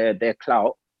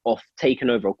clout of taking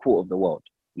over a quarter of the world.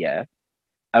 Yeah.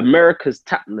 America's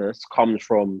tapness comes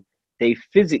from they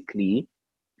physically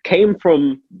came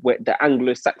from the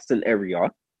Anglo-Saxon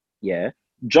area, yeah,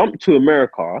 jumped to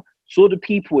America, saw the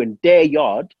people in their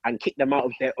yard and kicked them out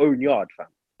of their own yard, fam.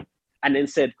 And then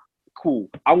said, cool,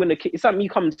 I'm gonna kick, it's like me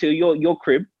coming to your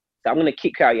crib, so I'm gonna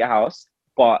kick you out of your house,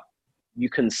 but you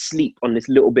can sleep on this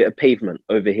little bit of pavement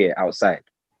over here outside.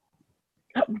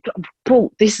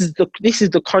 Bro, this is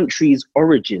the country's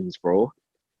origins, bro.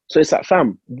 So it's like,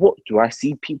 fam, what do I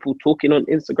see people talking on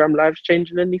Instagram lives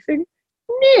changing anything?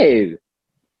 No,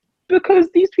 because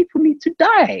these people need to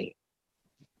die.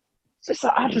 So it's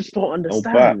like, I just don't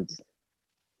understand.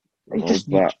 They just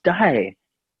need to die.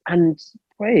 And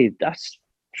wait,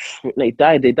 they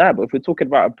die. But if we're talking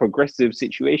about a progressive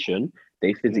situation,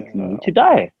 they physically need to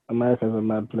die. America's a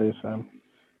mad place, fam.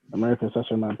 America's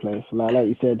such a mad place. Like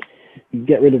you said, you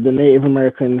get rid of the Native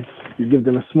Americans, you give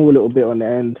them a small little bit on the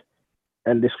end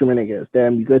and discriminate against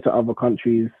them. You go to other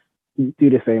countries, you do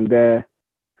the same there.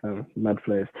 Mad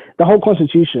place. The whole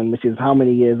Constitution, which is how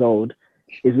many years old,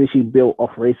 is literally built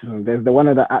off racism. There's one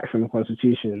of the acts in the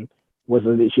Constitution was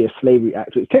literally a slavery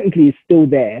act, which technically is still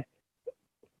there.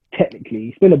 Technically,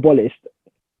 it's been abolished,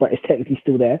 but it's technically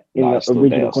still there in the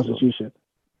original Constitution.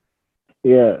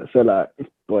 Yeah, so like,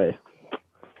 boy.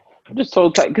 I'm just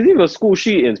told, because even school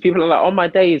shootings, people are like, on my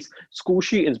days, school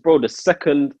shootings, bro, the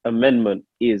Second Amendment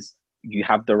is you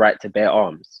have the right to bear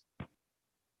arms.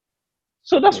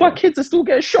 So that's why kids are still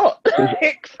getting shot.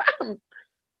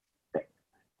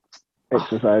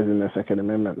 Exercising the Second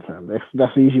Amendment, fam.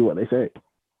 That's usually what they say.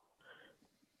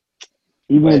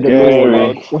 Even the law,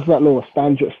 like, what's that law?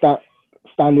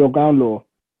 Stand your ground law.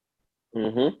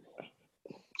 Mm-hmm.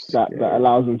 That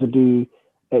allows them to do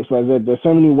X, Y, Z. There's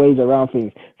so many ways around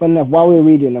things. Funny enough, while we were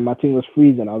reading and my thing was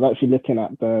freezing, I was actually looking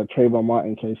at the Trayvon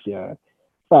Martin case. Yeah,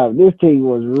 but this thing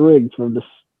was rigged from the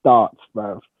start,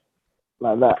 bruv.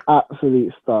 Like that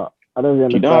absolute start. I don't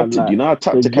really understand. Do you know how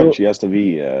tapped the country has to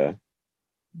be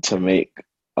to make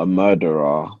a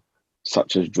murderer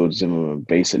such as George Zimmerman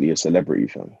basically a celebrity,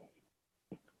 fam?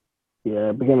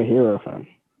 Yeah, became a hero, fam.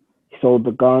 He sold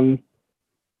the gun.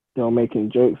 They were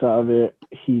making jokes out of it.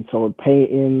 He sold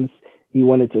paintings. He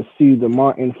wanted to sue the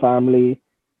Martin family.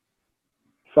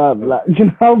 Fam, like, do you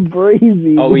know how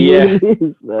crazy Oh, this yeah. really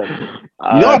is, man?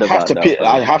 You know,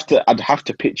 I'd have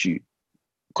to pitch you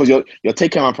because you're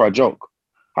taking on for a joke.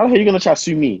 How the hell are you gonna try to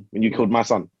sue me when you killed my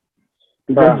son?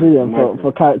 Exactly,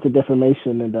 for character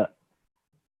defamation and that.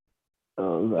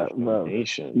 Oh, that, bro.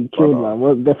 Defamation, You killed, brother. man.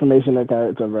 What defamation of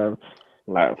character, bro?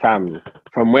 Like, fam,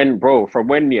 from when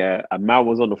a man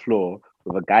was on the floor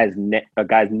with a guy's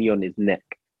knee on his neck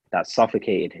that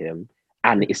suffocated him,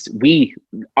 and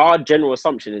our general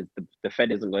assumption is the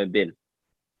Fed isn't going to bin.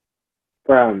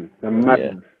 Fam, the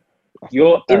madness.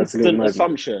 Your Absolute instant madness.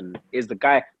 assumption is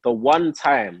the one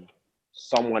time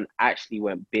someone actually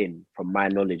went bin, from my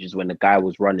knowledge, is when the guy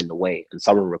was running away and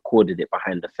someone recorded it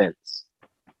behind the fence.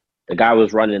 The guy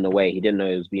was running away. He didn't know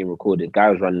it was being recorded. The guy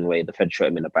was running away. The Fed shot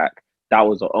him in the back. That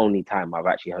was the only time I've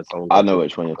actually heard someone. I know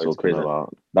which one you're talking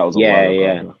about. That was a while ago.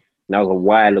 Yeah. That was a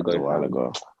while ago. That was a while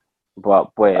ago.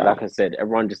 But boy, like I said,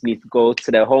 everyone just needs to go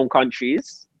to their home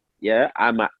countries. Yeah,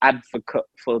 I'm an advocate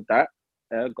for that.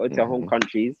 Go to their home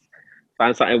countries,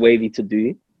 find something wavy to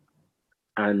do,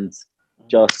 and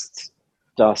just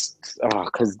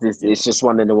because it's just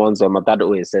one of the ones where my dad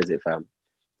always says it, fam.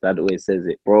 Dad always says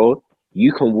it, bro.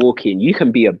 You can walk in, you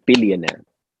can be a billionaire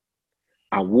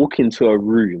and walk into a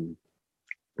room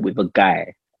with a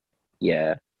guy,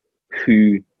 yeah,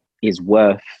 who is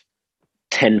worth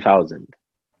 10,000.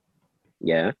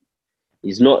 Yeah.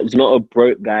 He's not a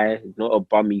broke guy, he's not a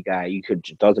bummy guy,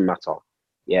 it doesn't matter.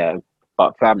 Yeah.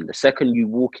 But fam, the second you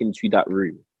walk into that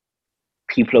room,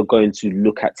 people are going to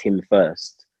look at him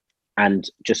first and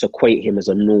just equate him as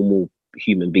a normal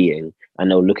human being,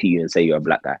 and they'll look at you and say you're a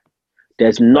black guy.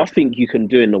 There's nothing you can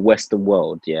do in the Western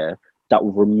world, yeah, that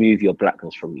will remove your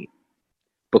blackness from you.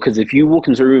 Because if you walk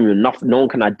into a room and no one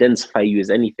can identify you as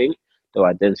anything, they'll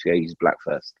identify you as black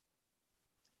first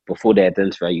before they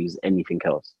identify you as anything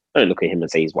else. Don't look at him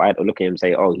and say he's white, or look at him and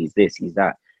say, oh, he's this, he's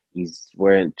that. He's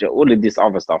wearing all of this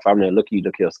other stuff. I'm gonna look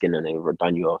at your skin and they've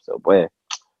done you off. So, boy,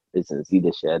 listen, see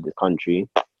this shit, this country,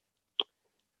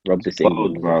 rub this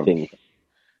England thing.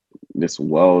 This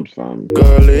world, fam.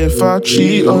 Girl, if I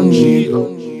cheat on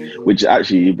you. Which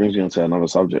actually brings me on to another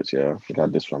subject, yeah. I think I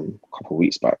had this from a couple of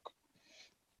weeks back.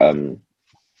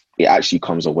 It actually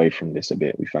comes away from this a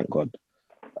bit, we thank God.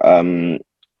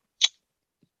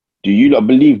 Do you not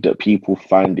believe that people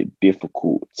find it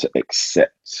difficult to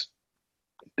accept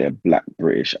their Black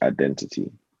British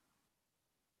identity?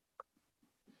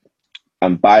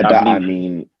 And by that,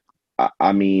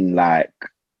 I mean, like,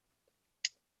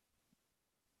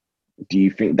 do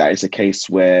you think that it's a case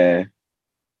where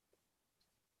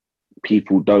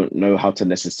people don't know how to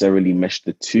necessarily mesh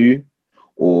the two,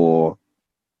 or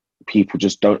people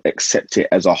just don't accept it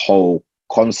as a whole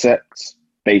concept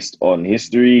based on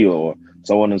history or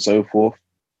so on and so forth?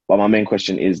 But my main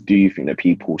question is, do you think that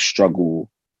people struggle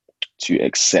to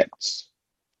accept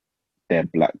their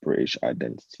Black British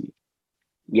identity?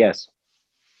 Yes.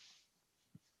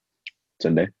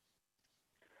 Sunday?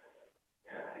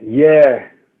 Yeah.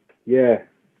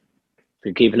 If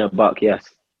you're keeping a buck,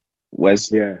 yes.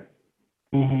 Wes? Yeah.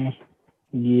 Mm-hmm.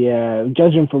 Yeah,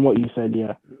 judging from what you said,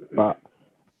 yeah, but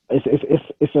it's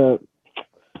an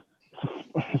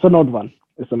odd one.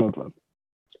 It's an odd one.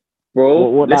 Bro,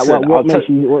 what makes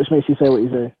you say what you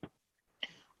say?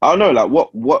 I don't know, like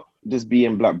what does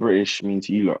being Black British mean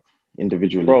to you lot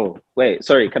individually? Bro, wait,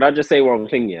 sorry, can I just say one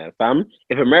thing, yeah, fam?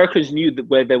 If Americans knew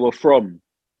where they were from,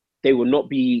 they would not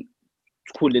be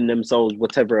calling themselves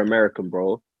whatever American,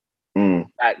 bro.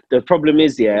 Like, the problem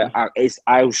is, yeah,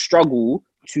 I'll struggle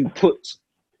to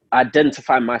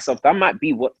identify myself. That might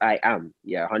be what I am.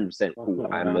 Yeah, 100% cool.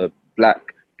 I'm a Black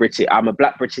British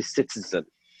citizen.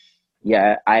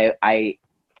 Yeah, I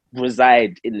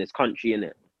reside in this country,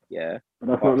 innit? Yeah.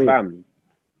 That's not me.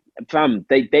 Fam,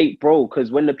 they bro, because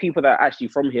when the people that are actually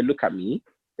from here look at me,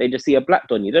 they just see a black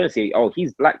don. You don't say, oh,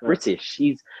 he's Black British.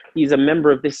 He's a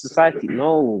member of this society.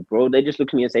 No, bro. They just look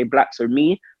at me and say black. So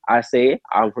me, I say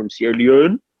I'm from Sierra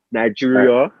Leone,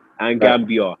 Nigeria, and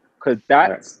Gambia. Because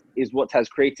that is what has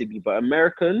created me. But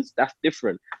Americans, that's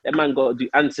different. That man got to do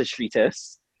ancestry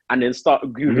tests and then start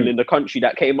Googling the country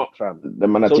that came up from.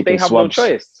 So they have swabs. no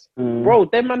choice. Bro,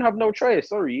 them man have no choice.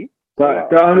 Sorry. But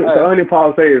the only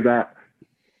part I'll say is that,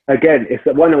 again, it's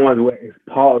one of the ones where it's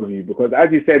part of you. Because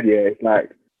as you said, yeah, it's like,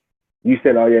 you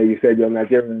said, oh yeah, you said you're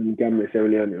Nigerian, Gambia, Sierra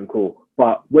Leone, and cool.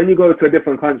 But when you go to a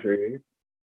different country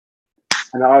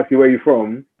and I ask you where you're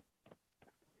from,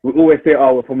 we always say,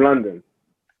 oh, we're from London.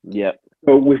 Yeah.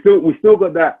 So we still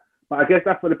got that. But I guess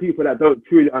that's for the people that don't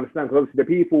truly understand. Because obviously the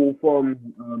people from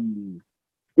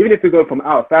even if we go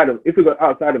outside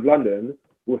of London,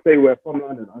 we'll say we're from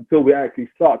London until we actually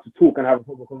start to talk and have a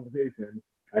proper conversation,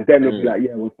 and then they'll be like,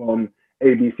 yeah, we're from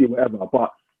ABC, whatever.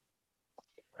 But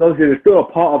so obviously, there's still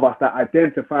a part of us that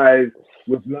identifies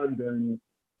with London,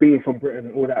 being from Britain,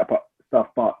 and all that stuff.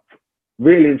 But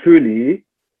really and truly,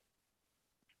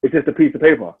 it's just a piece of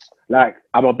paper. Like,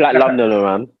 I'm a black Londoner,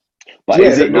 man. But Yeah,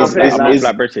 is it? no, I'm saying, Is, I'm not is,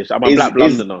 black British. I'm a black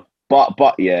Londoner.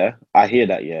 but yeah, I hear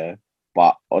that. Yeah,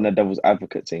 but on a devil's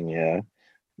advocate thing, yeah,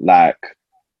 like,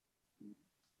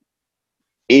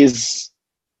 is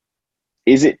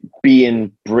it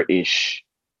being British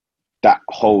that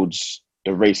holds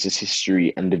the racist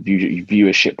history and the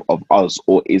viewership of us,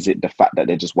 or is it the fact that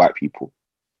they're just white people?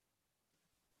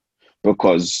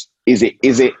 Because is it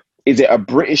a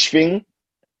British thing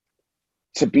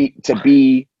to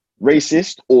be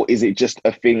racist, or is it just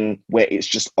a thing where it's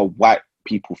just a white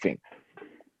people thing?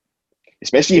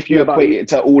 Especially if you equate it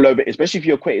to all over,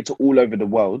 the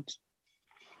world,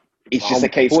 it's just a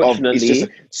case of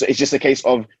it's just a case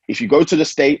of, if you go to the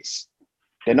States,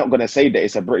 they're not going to say that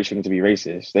it's a British thing to be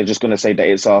racist. They're just going to say that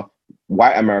it's a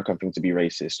white American thing to be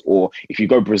racist. Or if you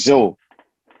go Brazil,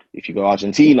 if you go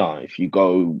Argentina, if you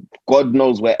go God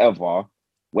knows wherever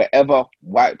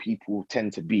white people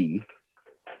tend to be,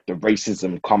 the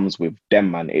racism comes with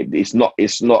them, man. It's not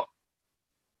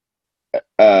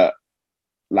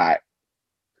like,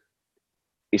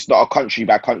 it's not a country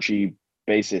by country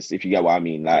basis, if you get what I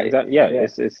mean. Like,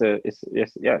 it's just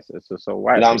a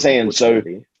white. You know what I'm saying? So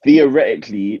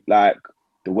theoretically, like,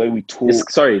 the way we talk.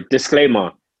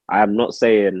 Disclaimer: I am not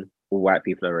saying all white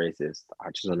people are racist. I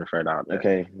just want to throw that out there.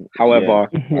 Okay. However,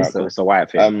 Yeah. it's a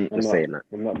white thing. Saying that.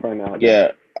 I'm not throwing that out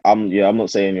there. I'm not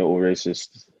saying you're all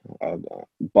racist.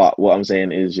 But what I'm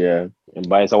saying is,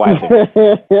 but it's a white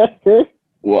thing.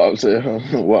 What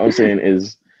I'm saying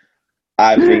is,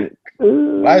 I think,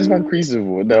 why is man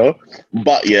creasing? No,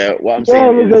 but what I'm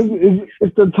saying is,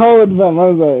 it's the tone, man. I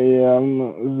was like, I'm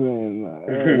not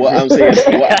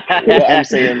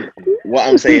saying that. What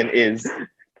I'm saying is,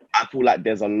 I feel like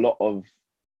there's a lot of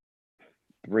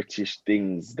British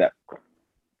things that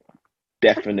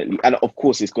definitely, and of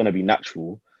course it's going to be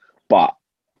natural, but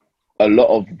a lot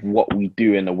of what we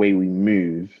do and the way we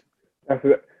move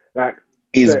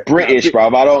is British,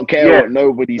 bruv. I don't care what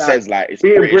nobody says. Like, it's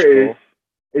being British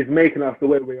is making us the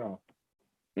way we are.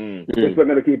 It's not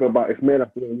gonna keep it, but it's made us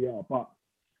the way we are. But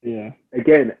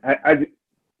again, as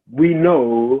we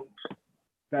know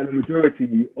that the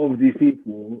majority of these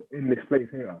people in this place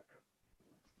hate us.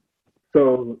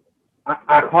 So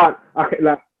I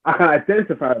can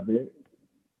identify with it,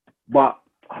 but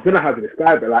I don't know how to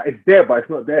describe it. Like, it's there, but it's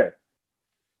not there.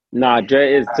 Nah,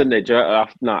 Dre is, isn't it?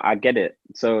 No, I get it.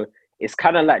 So it's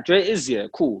kind of like, Dre is,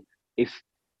 cool. If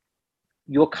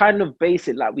you're kind of base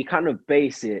it, like we kind of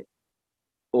base it,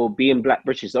 or being black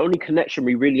British, the only connection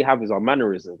we really have is our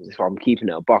mannerisms. If I'm keeping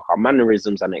it a buck, our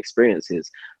mannerisms and experiences.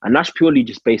 And that's purely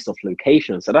just based off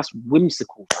location. So that's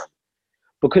whimsical, man.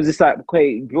 Because it's like,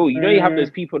 okay, bro, you know, you have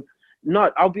those people.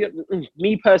 No, I'll be,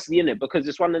 me personally in it, because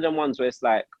it's one of them ones where it's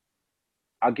like,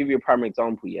 I'll give you a prime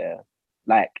example,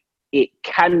 like, it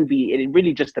can be, it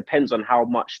really just depends on how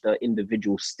much the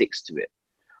individual sticks to it.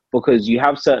 Because you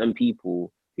have certain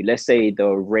people who, let's say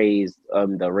they're raised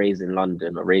in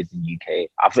London or raised in UK.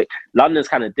 I think London's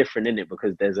kind of different in it,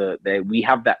 because we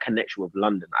have that connection with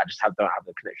London. I just don't have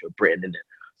the connection with Britain in it.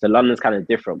 So London's kind of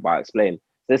different, but I'll explain. So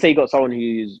let's say you got someone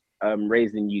who's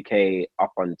raised in UK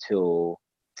up until,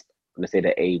 I'm gonna say,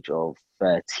 the age of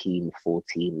 13,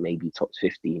 14, maybe tops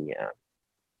 15,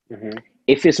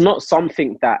 If it's not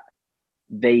something that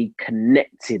they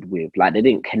connected with, like they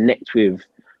didn't connect with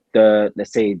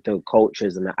let's say the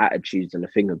cultures and the attitudes and the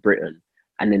thing of Britain,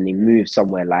 and then they move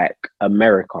somewhere like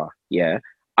America,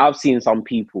 I've seen some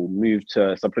people move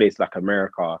to some place like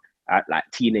America at like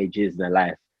teenage years in their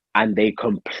life, and they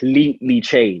completely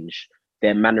change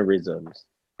their mannerisms.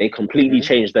 They completely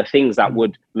change the things that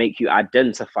would make you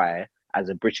identify as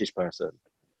a British person.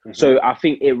 So I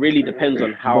think it really depends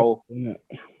on how.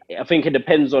 I think it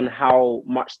depends on how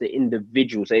much the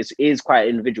individual. So it is quite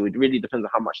individual. It really depends on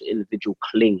how much the individual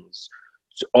clings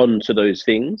onto those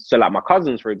things. So like my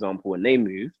cousins, for example, when they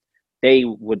moved, they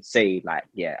would say like,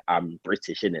 I'm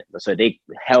British, innit? So they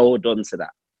held on to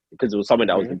that because it was something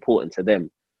that was important to them.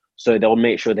 So they'll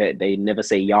make sure that they never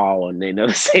say y'all and they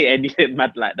never say anything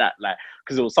mad like that, like,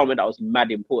 because it was something that was mad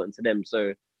important to them.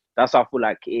 So that's why I feel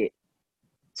like it,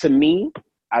 to me,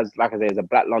 as like I say, as a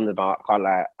black Londoner, I can't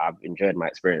lie, I've enjoyed my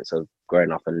experience of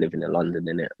growing up and living in London,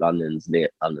 innit? London's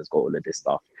lit, London's got all of this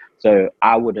stuff. So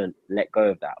I wouldn't let go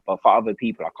of that. But for other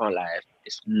people, I can't lie,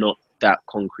 it's not that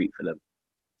concrete for them.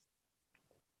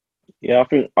 Yeah,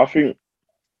 I think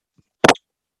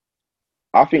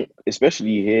I think,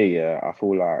 especially here, yeah, I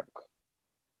feel like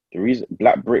the reason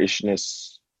Black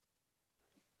Britishness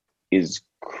is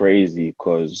crazy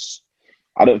because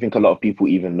I don't think a lot of people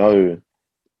even know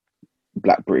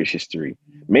Black British history.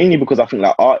 Mainly because I think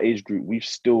like our age group,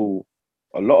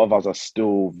 a lot of us are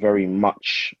still very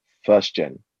much first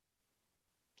gen.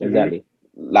 Exactly.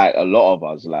 Like a lot of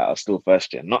us like are still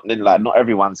first gen. Not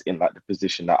everyone's in like the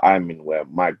position that I'm in where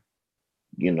my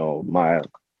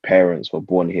parents were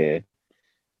born here,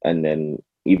 and then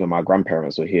even my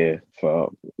grandparents were here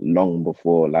for long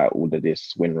before like all of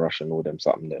this Windrush and all them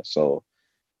something there. So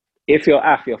If you're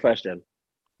you're first gen,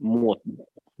 more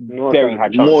No, very sir. high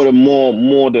chance.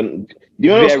 more than you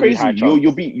know what's Very high crazy? chance.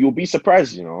 You'll be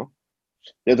surprised, you know.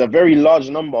 There's a very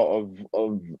large number of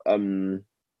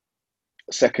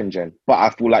second gen, but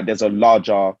I feel like there's a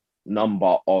larger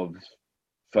number of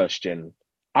first gen.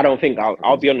 I don't think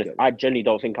I'll be honest. Yeah. I genuinely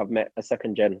don't think I've met a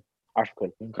second gen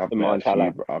African I think I've in my met a entire few,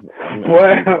 life. bro. I've met a few,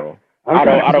 Well, bro.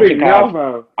 I don't think I have.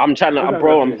 Bro. I'm trying to,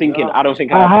 bro. I'm thinking. I don't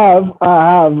think I I have.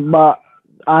 have, but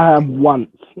I have once.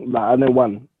 Like, I know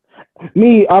one.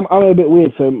 Me, I'm a bit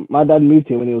weird. So my dad moved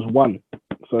here when he was 1.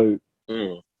 So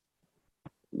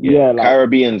yeah, like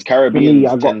Caribbeans me,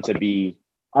 I got- tend to be.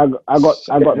 I got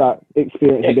that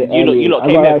experience a bit you earlier. lot I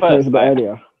came got here that experience first, a bit like-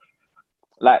 earlier.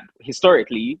 Like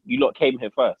historically, you lot came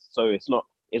here first, so it's not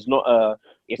a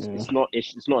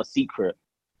secret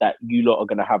that you lot are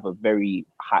gonna have a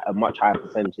much higher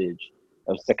percentage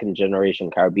of second generation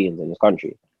Caribbeans in this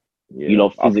country. Yeah, You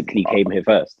lot physically came here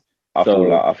first. I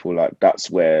So- feel like that's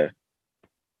where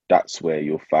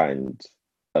you'll find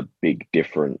a big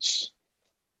difference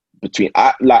between.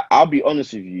 I'll be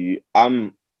honest with you.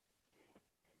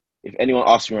 If anyone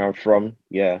asks me where I'm from,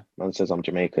 yeah, man says I'm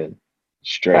Jamaican,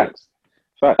 straight.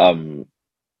 Facts.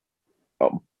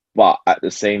 But at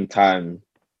the same time,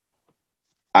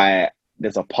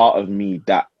 there's a part of me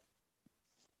that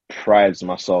prides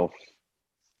myself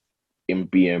in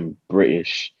being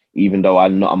British, even though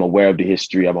I'm aware of the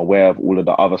history, I'm aware of all of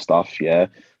the other stuff, yeah.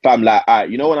 But I'm like,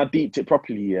 you know, when I deeped it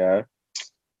properly, yeah.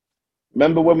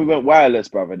 Remember when we went wireless,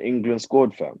 brother, and England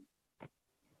scored, fam?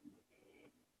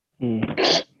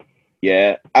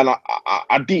 Yeah, and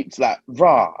I deeped like,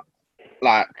 rah,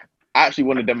 like I actually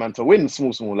wanted them man to win,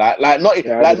 small, not even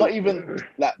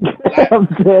like That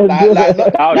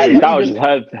was just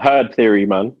her theory,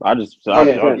 man. Like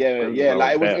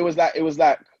it was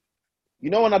like, you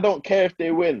know, when I don't care if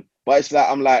they win, but it's like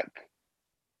I'm like,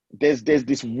 there's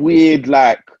this weird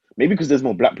like, maybe because there's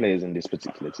more black players in this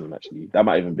particular team. Actually, that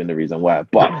might even been the reason why.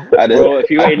 But bro, if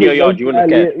you were in your yard, you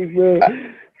wouldn't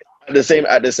care. At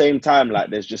the same time, like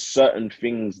there's just certain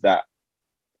things that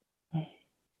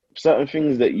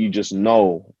you just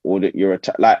know, or that you're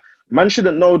like, man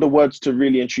shouldn't know the words to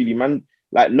Really and Truly, man.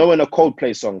 Like knowing a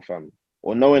Coldplay song, fam,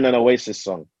 or knowing an Oasis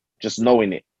song, just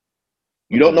knowing it.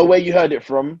 You don't know where you heard it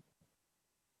from.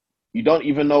 You don't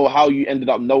even know how you ended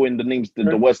up knowing the names,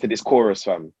 the words to this chorus,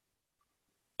 fam.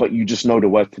 But you just know the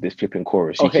words to this flipping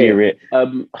chorus. You hear it. I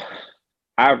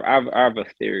have a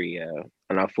theory,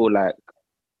 and I feel like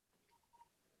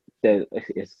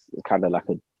it's kind of like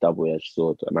a double-edged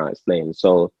sword, and I'll explain.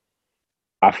 So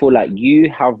I feel like you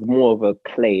have more of a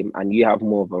claim and you have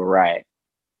more of a right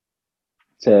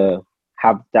to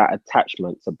have that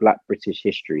attachment to Black British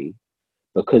history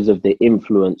because of the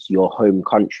influence your home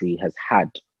country has had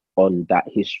on that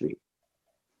history.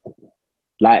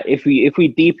 Like if we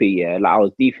deep it, yeah, like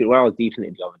when I was deeping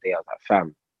it the other day, I was like,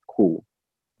 fam, cool.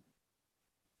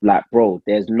 Like, bro,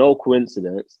 there's no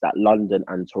coincidence that London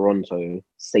and Toronto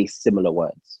say similar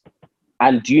words.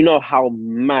 And do you know how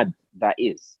mad that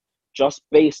is? Just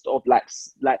based off like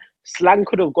slang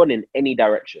could have gone in any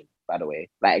direction, by the way.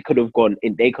 Like it could have gone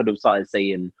in, they could have started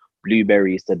saying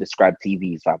blueberries to describe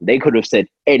TVs, fam. They could have said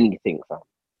anything, fam.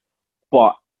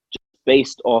 But just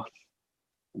based off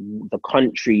the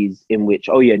countries in which,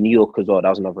 New York as well, that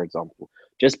was another example.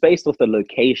 Just based off the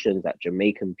locations that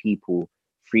Jamaican people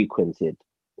frequented,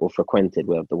 whatever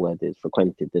the word is,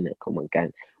 frequented, didn't it? Come on,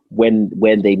 gang. When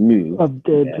they moved,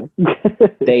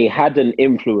 they had an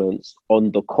influence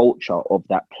on the culture of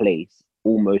that place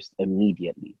almost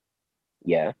immediately.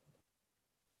 Yeah.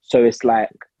 So it's like,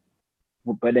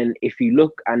 but then if you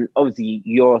look, and obviously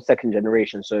you're second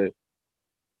generation, so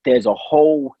there's a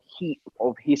whole heap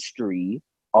of history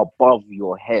above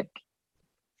your head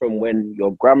from when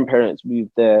your grandparents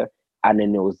moved there, and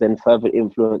then it was then further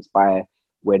influenced by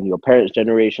when your parents'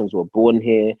 generations were born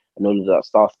here and all of that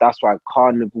stuff. That's why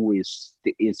carnival is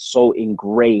so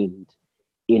ingrained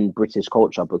in British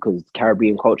culture, because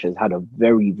Caribbean culture has had a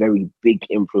very, very big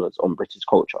influence on British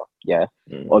culture. Yeah.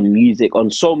 On music,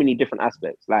 on so many different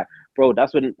aspects. Like, bro,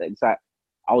 that's when it's like,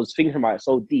 I was thinking about it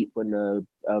so deep when who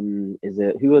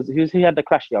had the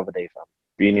clash the other day, fam?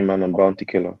 Beanie Man and Bounty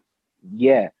Killer.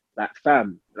 Yeah, like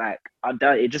fam, like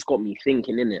it just got me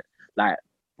thinking, innit? Like,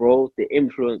 bro, the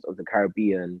influence of the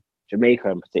Caribbean, Jamaica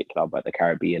in particular, but the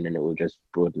Caribbean, and it will just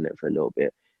broaden it for a little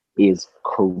bit, is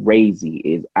crazy.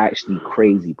 Is actually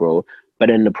crazy, bro. But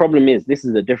then the problem is, this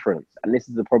is the difference, and this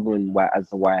is the problem as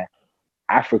to why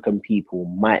African people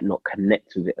might not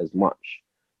connect with it as much.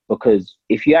 Because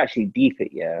if you actually deep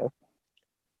it, yeah,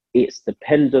 it's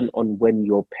dependent on when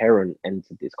your parent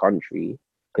entered this country,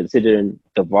 considering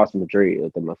the vast majority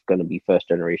of them are going to be first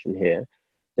generation here.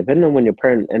 Depending on when your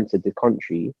parent entered the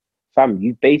country, fam,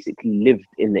 you basically lived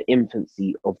in the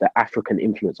infancy of the African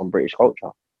influence on British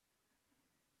culture.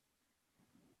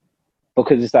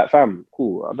 Because it's like, fam,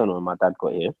 cool, I don't know when my dad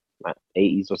got here, like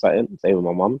 80s or something, same with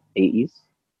my mum, 80s.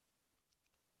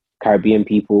 Caribbean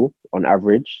people, on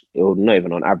average, or not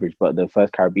even on average, but the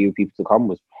first Caribbean people to come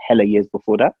was hella years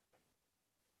before that.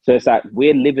 So it's like,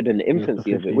 we're living in the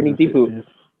infancy of it. When you people,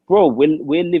 bro,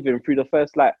 we're living through the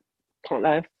first, like, can't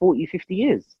lie, 40, 50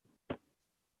 years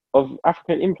of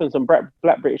African influence on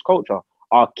black British culture.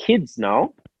 Our kids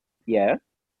now, yeah,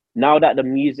 now that the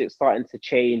music's starting to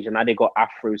change and now they got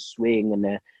Afro swing and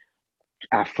their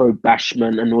Afro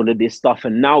bashment and all of this stuff,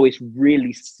 and now it's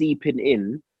really seeping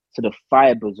in to the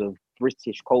fibers of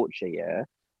British culture, yeah,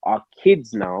 our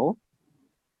kids now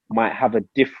might have a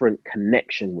different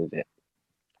connection with it.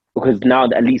 Because now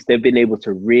at least they've been able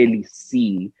to really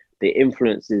see the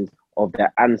influences of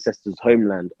their ancestors'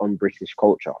 homeland on British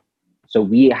culture. So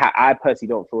I personally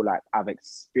don't feel like I've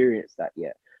experienced that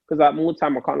yet. Because like more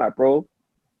time, I can't like, bro,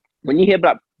 when you hear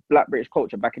black British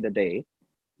culture back in the day,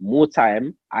 more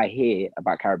time I hear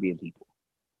about Caribbean people.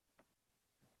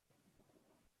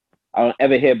 I don't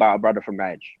ever hear about a brother from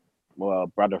Niger or a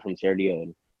brother from Sierra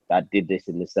Leone that did this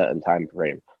in a certain time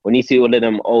frame. When you see all of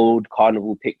them old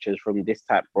carnival pictures from this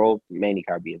type, bro, mainly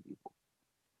Caribbean people.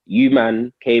 You,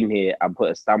 man, came here and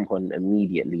put a stamp on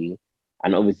immediately.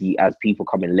 And obviously, as people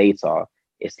coming later,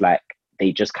 it's like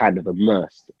they just kind of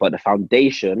immersed. But the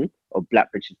foundation of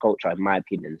black British culture, in my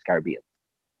opinion, is Caribbean.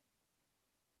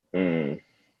 And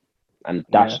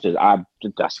that's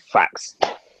that's facts.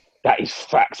 That is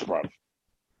facts, bro.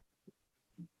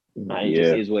 And it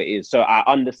just is what it is. So I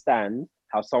understand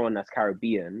how someone that's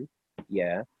Caribbean,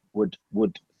 yeah, would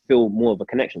feel more of a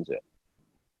connection to it.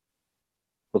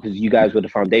 Because you guys were the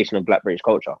foundation of black British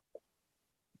culture.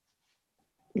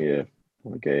 Yeah,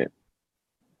 okay.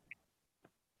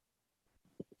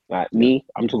 Like me,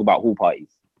 I'm talking about hall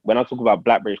parties. When I talk about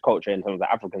black British culture in terms of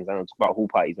Africans, I'm talking about hall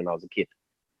parties when I was a kid.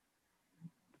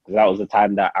 Because that was the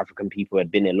time that African people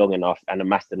had been here long enough and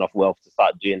amassed enough wealth to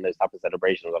start doing those type of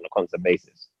celebrations on a constant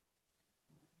basis.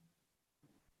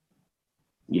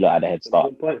 You lot had a head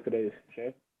start. Point for this,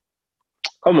 Shay.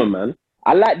 Come on, man.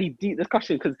 I like these deep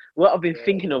discussions because what I've been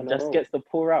thinking of just gets to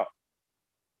pour out.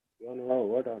 You're on the roll.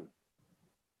 Well done.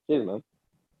 Cheers, man.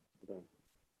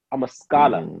 I'm a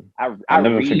scholar. I'll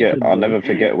never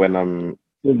forget when them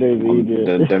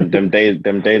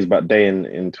days back day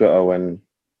in Twitter when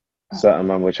certain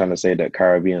man were trying to say that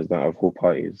Caribbeans don't have hall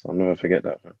parties. I'll never forget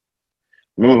that, man.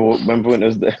 Remember when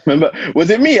was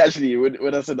it me actually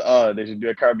when I said they should do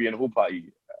a Caribbean hall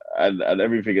party and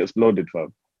everything exploded,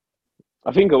 fam?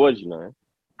 I think it was, you know.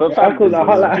 But that's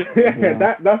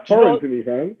foreign to me,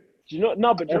 fam. Do you know?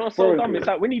 No, but do you know what's so dumb? It's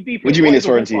like when you deep. What do you mean it's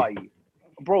foreign to you?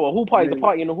 Bro, a hall party is a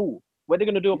party in a hall. Where they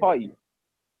gonna do a party?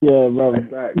 Yeah, bro.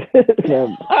 Like, that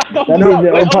means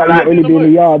the party only be in the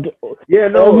yard. Yeah,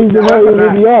 no. That means the party only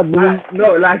in the yard.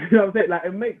 No, like you know what I'm saying. Like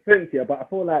it makes sense here, but I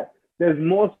feel like there's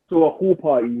more to a hall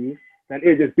party than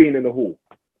it just being in the hall.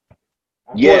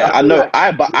 I know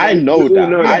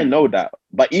that.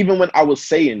 But even when I was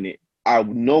saying it, I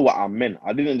know what I meant.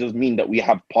 I didn't just mean that we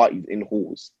have parties in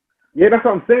halls. Yeah, that's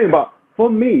what I'm saying. But for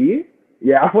me,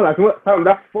 yeah, I feel like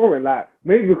that's foreign. Like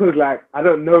maybe because like I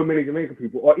don't know many Jamaican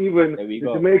people, or even the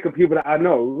Jamaican people that I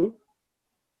know,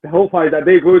 the whole party that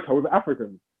they go to with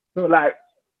Africans. So like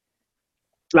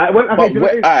when I think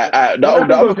the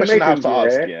other question I have to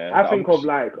ask, I think of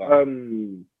like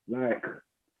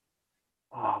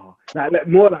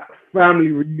more like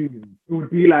family reunions.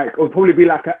 It would probably be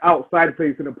like an outside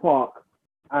place in a park,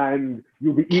 and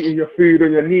you'll be eating your food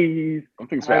on your knees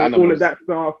and all of that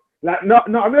stuff. Like no,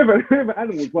 I'm never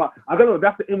animals, but I don't know.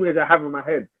 That's the image I have in my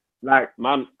head. Like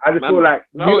man, I just feel like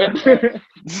you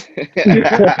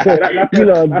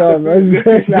know, dumb. I'm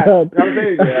saying, yeah.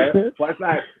 But it's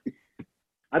like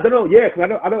I don't know, yeah,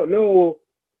 because I don't know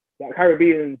that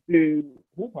Caribbeans do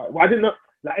hall party. Well, I didn't know.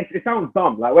 Like it sounds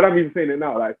dumb. Like when I'm even saying it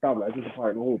now, like it sounds like it's just a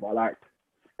party in the hall. But like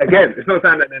again, it's not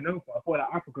something that they're known for. I feel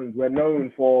like Africans we're known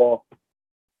for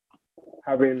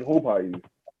having hall parties.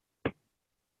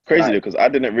 Crazy because I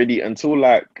didn't really until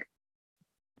like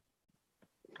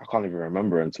I can't even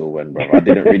remember until when, bro. I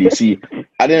didn't really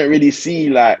see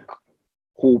like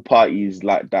hall parties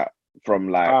like that from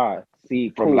like see,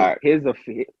 from cool. like Here's a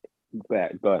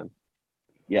go on.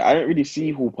 yeah, I didn't really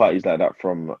see hall parties like that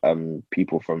from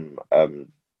people from the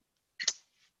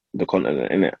continent,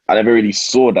 innit? I never really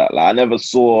saw that. Like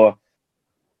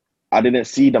I didn't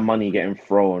see the money getting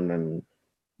thrown and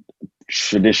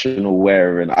traditional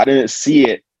wear, and I didn't see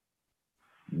it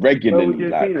regularly.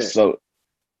 Like so,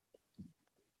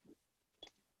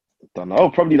 don't know.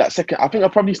 Probably like second. I think I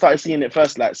probably started seeing it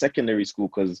first like secondary school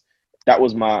because that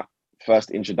was my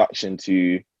first introduction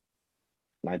to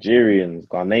Nigerians,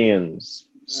 Ghanaians,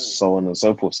 so on and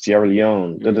so forth. Sierra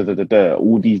Leone,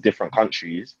 all these different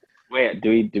countries. Wait, do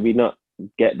we not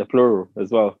get the plural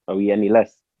as well? Are we any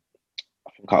less?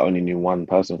 I think I only knew one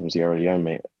person from Sierra Leone,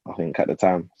 mate. I think at the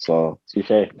time. So touche.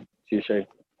 You know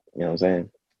what I'm saying?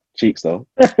 Cheeks though.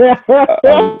 But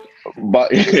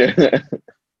yeah.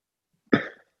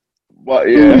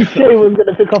 Shay was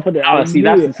gonna pick up on it. I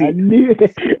knew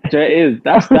it. There it is.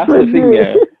 That's the thing,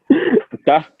 yeah.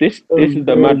 This is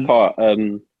the mad part.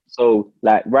 So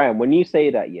like Ryan, when you say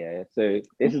that, yeah, so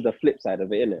this is the flip side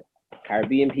of it, innit?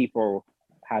 Caribbean people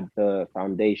had the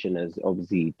foundation as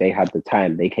obviously they had the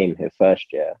time, they came here first,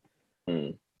 yeah.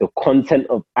 The content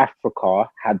of Africa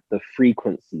had the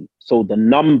frequency. So the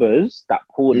numbers that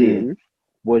poured in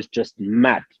was just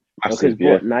mad. Massive,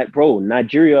 because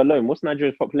Nigeria alone, what's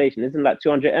Nigeria's population? Isn't like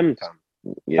 200 M time?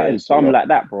 Yeah, it's something like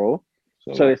that, bro.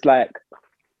 So it's like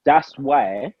that's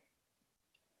why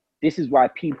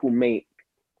people make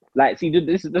like see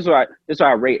this is why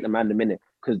I rate them at the minute.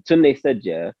 Because Tunde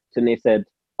said,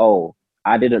 oh,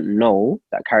 I didn't know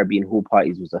that Caribbean hall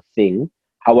parties was a thing.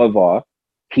 However,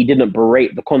 he didn't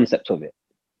berate the concept of it.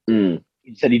 He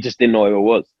said he just didn't know what it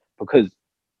was because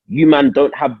you man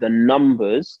don't have the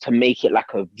numbers to make it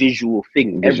like a visual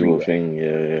thing.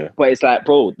 Yeah. But it's like,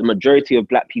 bro, the majority of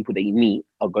black people that you meet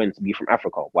are going to be from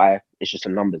Africa. Why? It's just a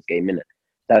numbers game, innit?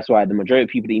 That's why the majority of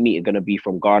people that you meet are going to be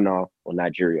from Ghana or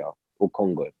Nigeria or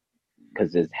Congo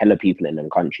because there's hella people in them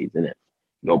countries, innit?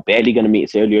 You're barely going to meet a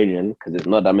Sierra Leonean because there's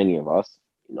not that many of us.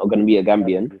 You're not going to be a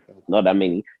Gambian, not that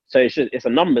many. So it's a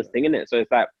numbers thing, innit? So it's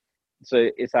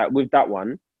like with that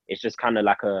one, it's just kind of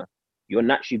like you're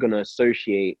naturally going to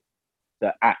associate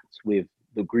the act with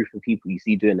the group of people you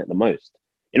see doing it the most.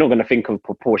 You're not going to think of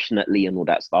proportionately and all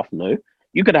that stuff, no.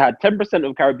 You could have had 10%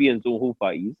 of Caribbeans doing hall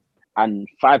parties and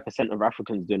 5% of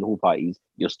Africans doing hall parties.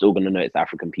 You're still going to know it's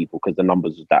African people because the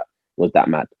numbers was that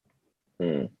mad.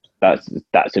 That's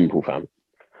that simple, fam.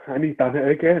 And he's done it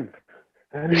again.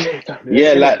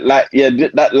 Yeah,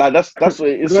 that's what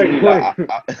it is.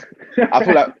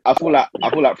 I feel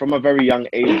like from a very young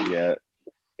age, yeah,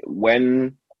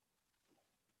 when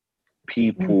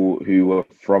people who were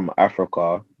from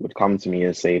Africa would come to me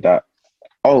and say that,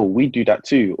 oh, we do that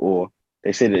too, or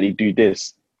they say that they do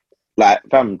this. Like,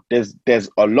 fam, there's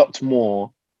a lot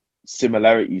more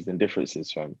similarities than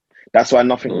differences, fam. That's why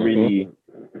nothing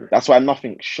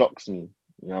shocks me.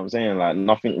 You know what I'm saying? Like,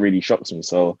 nothing really shocks me.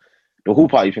 So the whole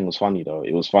party thing was funny though.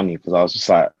 It was funny because I was just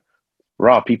like,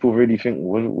 rah, people really think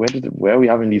where are we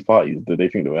having these parties? Do they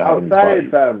think that we're having these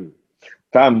parties? Fam.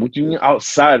 Fam, what do you mean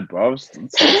outside, bro? Stop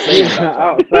saying that,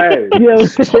 outside. Like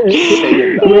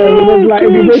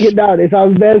if you break it down, it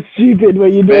sounds very stupid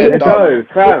when you do it. No,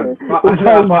 fam.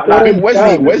 I think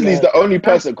Wesley's the only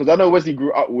person, because I know Wesley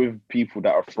grew up with people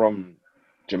that are from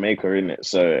Jamaica, innit?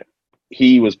 So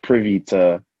he was privy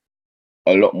to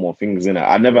a lot more things in it.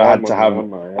 I never had to have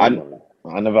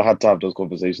those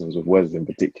conversations with Wesley in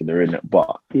particular, innit?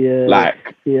 But so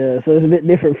it's a bit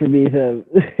different for me.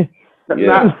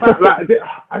 Man. Like,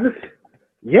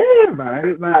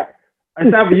 I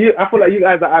feel like you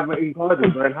guys are either in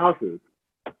gardens or in houses.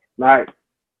 Like,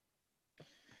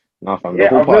 nah, fam. The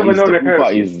whole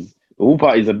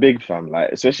party is a big, fam.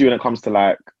 Like, especially when it comes to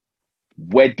like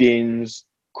weddings,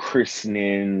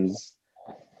 christenings,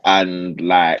 and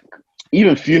like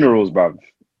even funerals, bruv.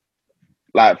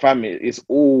 Like, fam, it's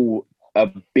all a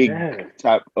big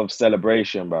type of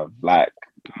celebration, bruv. Like.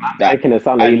 Making it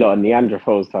sound like you lot of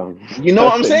Neanderthals, fam. You know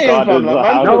what I'm saying, fam?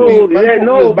 Like,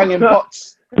 no, banging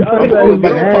pots. Banging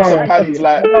pots and pans,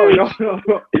 like. No.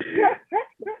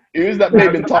 Who's that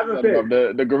babe in Tarzan,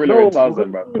 bro? The gorilla in Tarzan,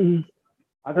 bro.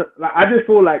 I just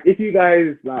feel like if you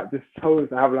guys like just chose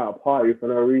to have like a party for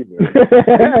no reason,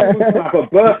 like a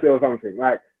birthday or something,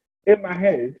 like in my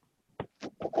head,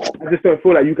 I just don't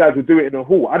feel like you guys would do it in a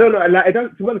hall. I don't know, like it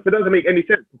doesn't make any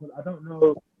sense because I don't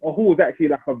know. A hall is actually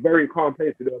like a very calm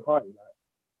place to do a party, like,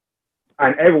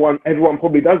 and everyone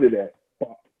probably does it there.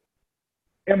 But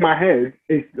in my head,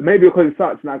 it's maybe because it's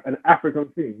such like an African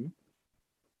thing.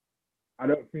 I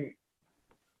don't think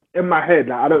in my head,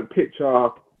 like I don't picture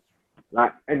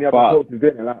like any other cultures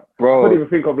doing it. Like I Bro, couldn't even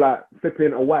think of like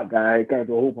flipping a white guy going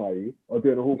to a hall party or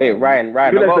doing a hall wait, party. Ryan, I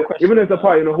Even got a if question. it's a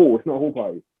party in a hall, it's not a hall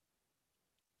party.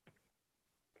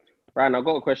 Ryan, I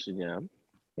got a question, yeah.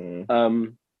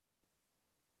 Mm.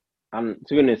 And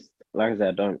to be honest, like I said,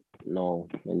 I don't know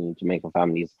any Jamaican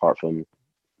families apart from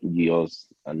yours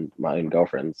and my own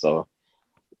girlfriend, so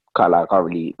I don't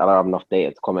have enough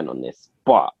data to comment on this.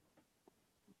 But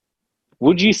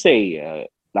would you say,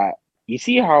 like, you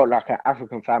see how like an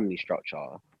African family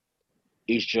structure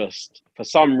is just for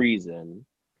some reason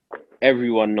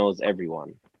everyone knows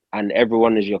everyone, and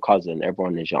everyone is your cousin,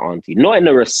 everyone is your auntie, not in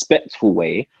a respectful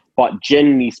way. But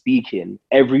generally speaking,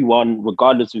 everyone,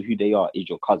 regardless of who they are, is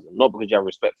your cousin. Not because you have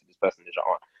respect for this person, is your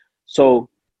aunt. So,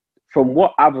 from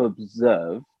what I've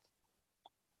observed,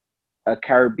 a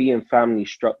Caribbean family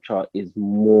structure is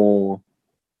more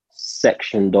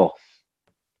sectioned off.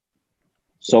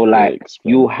 So, like,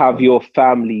 you have your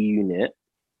family unit,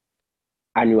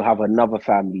 and you have another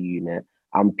family unit,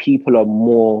 and people are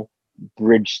more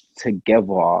bridged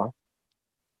together.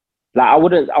 Like I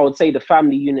would say the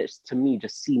family units to me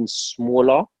just seem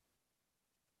smaller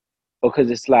because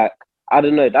it's like I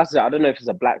don't know. I don't know if it's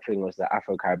a black thing or it's an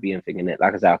Afro-Caribbean thing in it.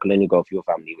 Like I said, I can only go for your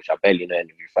family, which I barely know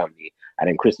any of your family, and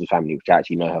then Crystal's family, which I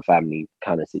actually know her family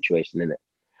kind of situation in it.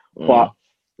 But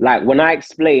like when I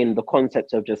explain the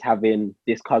concept of just having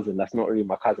this cousin that's not really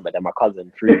my cousin, but they're my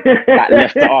cousin through that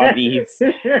left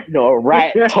RVs,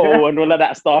 right toe and all of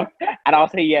that stuff, and I'll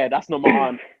say, yeah, that's not my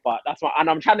aunt, but that's my. And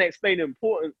I'm trying to explain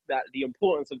the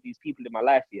importance of these people in my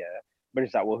life. Yeah, but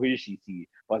it's like, well, who is she to you?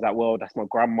 I was like, well, that's my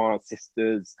grandma,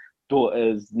 sisters,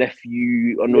 daughters,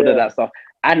 nephew, and all of that stuff.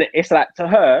 And it's like to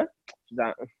her, she's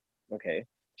like, okay.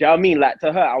 Do you know what I mean? Like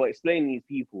to her, I will explain these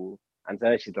people, and to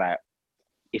her, she's like,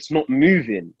 it's not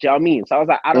moving. Do you know what I mean? So I was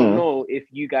like, I don't know if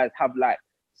you guys have like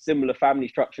similar family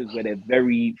structures where they're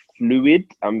very fluid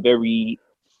and very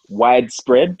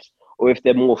widespread, or if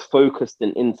they're more focused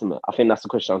and intimate. I think that's the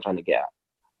question I'm trying to get at.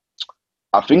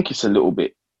 I think it's a little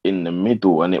bit in the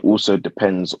middle, and it also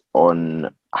depends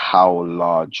on how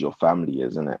large your family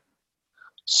is, isn't it?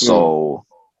 So,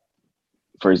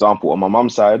 for example, on my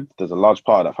mum's side, there's a large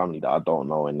part of that family that I don't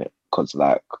know in it because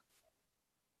like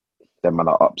them man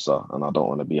are upser and I don't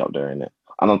want to be up there in it.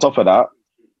 And on top of that,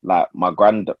 like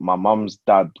my mum's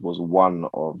dad was one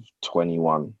of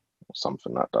 21 or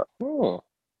something like that.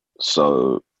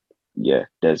 So yeah,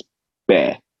 there's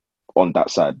bare on that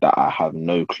side that I have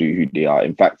no clue who they are.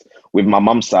 In fact, with my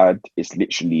mum's side, it's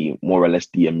literally more or less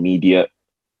the immediate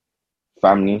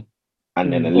family,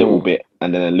 and then a little bit,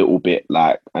 and then a little bit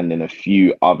like, and then a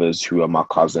few others who are my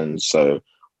cousins. So,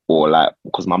 or like,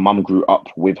 because my mum grew up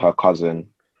with her cousin.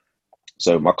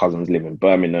 So my cousins live in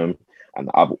Birmingham, and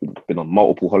I've been on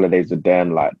multiple holidays with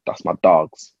them. Like, that's my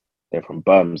dogs. They're from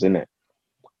Birms, innit?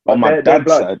 On my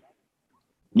dad's side,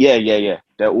 yeah.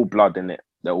 They're all blood, innit?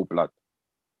 They're all blood.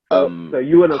 So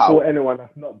you wouldn't call anyone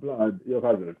that's not blood your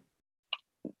cousin?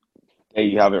 There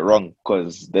you have it wrong,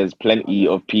 because there's plenty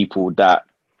of people that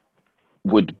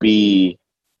would be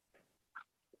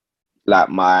like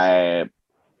my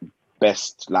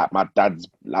best, like my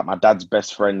dad's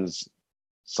best friend's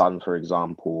son, for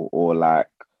example, or like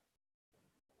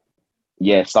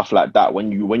stuff like that.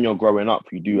 When you're growing up,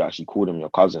 you do actually call them your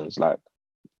cousins. Like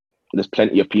there's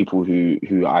plenty of people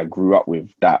who I grew up with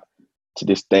that to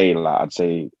this day, like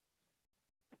I'd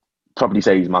probably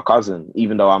say he's my cousin,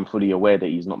 even though I'm fully aware that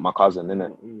he's not my cousin,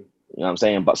 innit? You know what I'm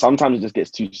saying? But sometimes it just gets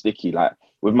too sticky. Like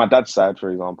with my dad's side, for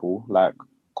example, like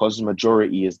because the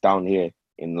majority is down here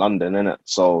in London, innit?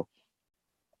 So,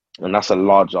 and that's a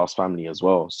large ass family as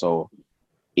well. So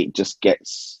it just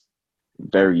gets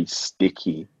very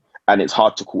sticky, and it's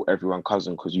hard to call everyone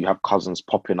cousin because you have cousins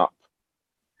popping up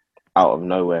out of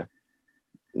nowhere.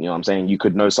 You know what I'm saying? You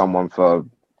could know someone for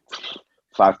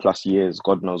 5+ years,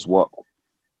 God knows what,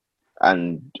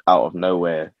 and out of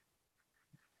nowhere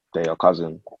they're your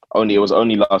cousin. It was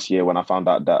only last year when I found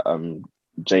out that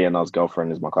JNR's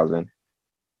girlfriend is my cousin.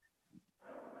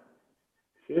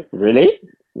 Really?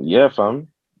 Yeah, fam.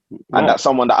 And that's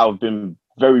someone that I've been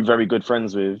very, very good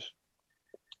friends with.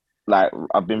 Like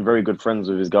I've been very good friends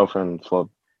with his girlfriend for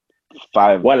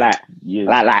 5 years.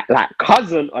 Like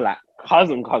cousin or like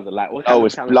cousin? Like what? Oh,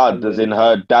 it's blood. As in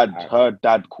her dad. Her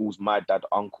dad calls my dad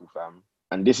uncle, fam.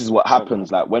 And this is what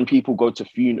happens. Like when people go to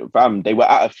funeral, fam. They were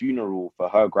at a funeral for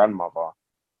her grandmother,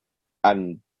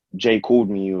 and Jay called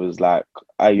me. He was like,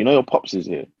 "Hey, you know your pops is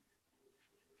here."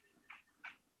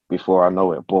 Before I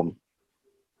know it, boom.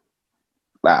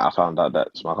 Like I found out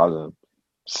that's my cousin.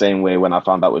 Same way when I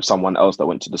found out with someone else that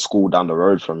went to the school down the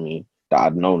road from me that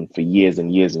I'd known for years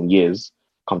and years and years,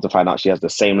 come to find out she has the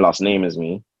same last name as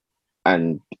me,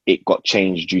 and it got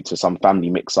changed due to some family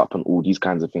mix-up and all these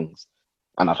kinds of things.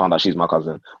 And I found out she's my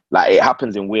cousin. Like, it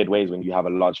happens in weird ways when you have a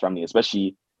large family,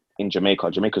 especially in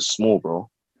Jamaica. Jamaica's small, bro.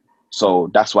 So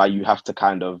that's why you have to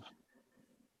kind of,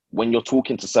 when you're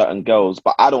talking to certain girls,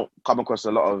 but I don't come across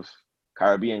a lot of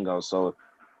Caribbean girls, so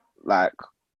like,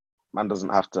 man doesn't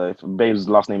have to, if babe's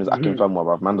last name is Akinfenwa,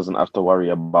 bruv, man doesn't have to worry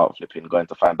about flipping going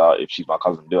to find out if she's my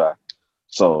cousin, do I?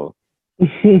 So,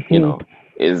 you know,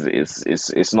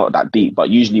 it's not that deep. But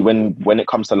usually when it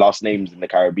comes to last names in the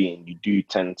Caribbean, you do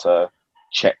tend to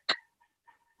check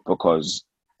because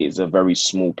it's a very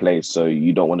small place, so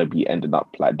you don't want to be ending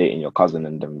up like dating your cousin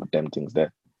and them things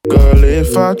there. Girl,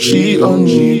 if I cheat on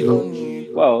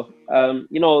you. Well,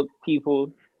 you know,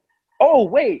 people. Oh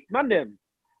wait, man, them.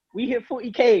 We hit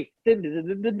 40K.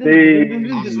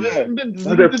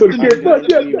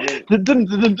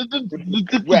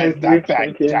 Where's that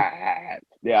back?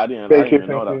 Yeah, I didn't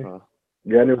know that. Man.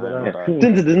 Yeah, I know that.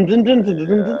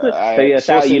 So yeah,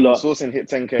 shout out you lot. Sourcing hit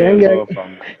 10K as well,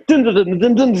 fam.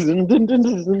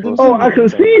 Oh, I can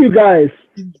see you guys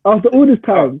after all this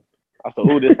time. After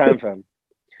all this time, fam.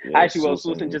 Yeah, Actually, well,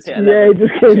 Sourcing just hit 11. Yeah, he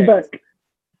just came back.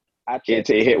 It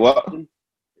hit what?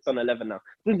 It's on 11 now.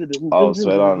 Oh,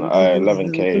 so on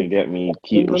 11K. Get me.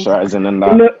 Keep rising and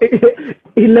that.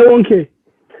 11K.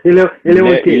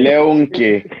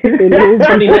 11K.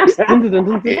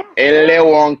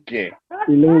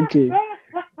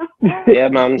 Yeah,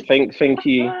 man. Thank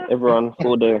you, everyone,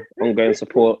 for the ongoing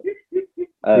support.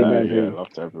 Love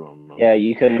to everyone, man. Yeah,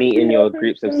 you can meet in your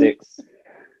groups of 6.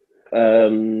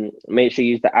 Make sure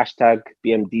you use the hashtag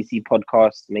BMDC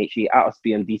podcast. Make sure you at us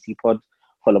BMDC pod.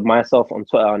 Follow myself on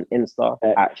Twitter and Insta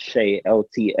at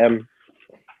ShayLTM.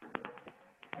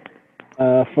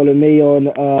 Follow me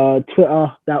on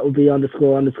Twitter. That will be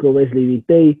 __ Wesley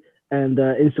Weekday, and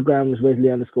Instagram is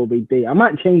Wesley_BD. I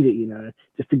might change it, you know,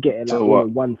 just to get it like all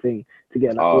one thing to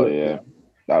get like. Oh yeah,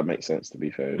 that makes sense. To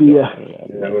be fair. Yeah.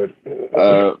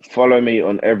 Follow me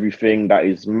on everything. That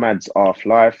is Mads Arf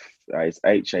Life. That is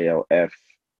HALFLIFE.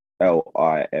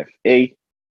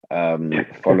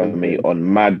 Follow me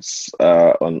on Mads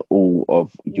on all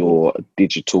of your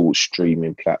digital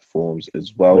streaming platforms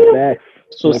as well.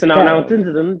 Sourcing out now.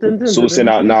 Sourcing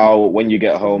out now. When you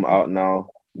get home, out now.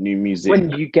 New music.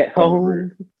 When you get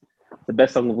home. The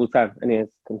best song of all time.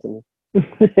 Anyways, continue.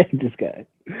 This guy.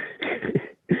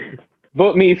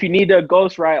 Vote me if you need a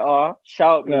ghostwriter.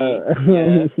 Shout me.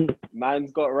 Yeah.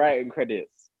 Man's got writing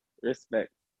credits.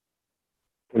 Respect.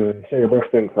 Say your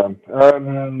best thing, fam.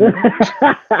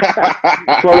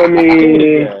 Follow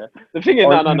me. Yeah. The thing is,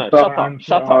 no.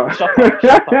 Shut up.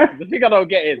 The thing I don't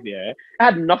get is, yeah, it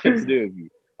had nothing to do with you.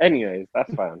 Anyways,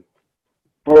 that's fine.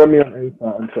 Follow me on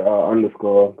Insta and Twitter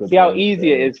 _. See how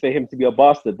easy it is for him to be a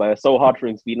bastard, but it's so hard for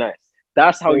him to be nice.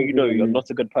 That's how you know you're not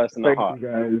a good person at heart.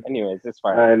 Anyways, it's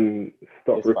fine. And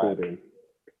stop It's recording.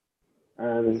 fine.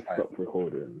 And stop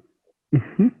recording.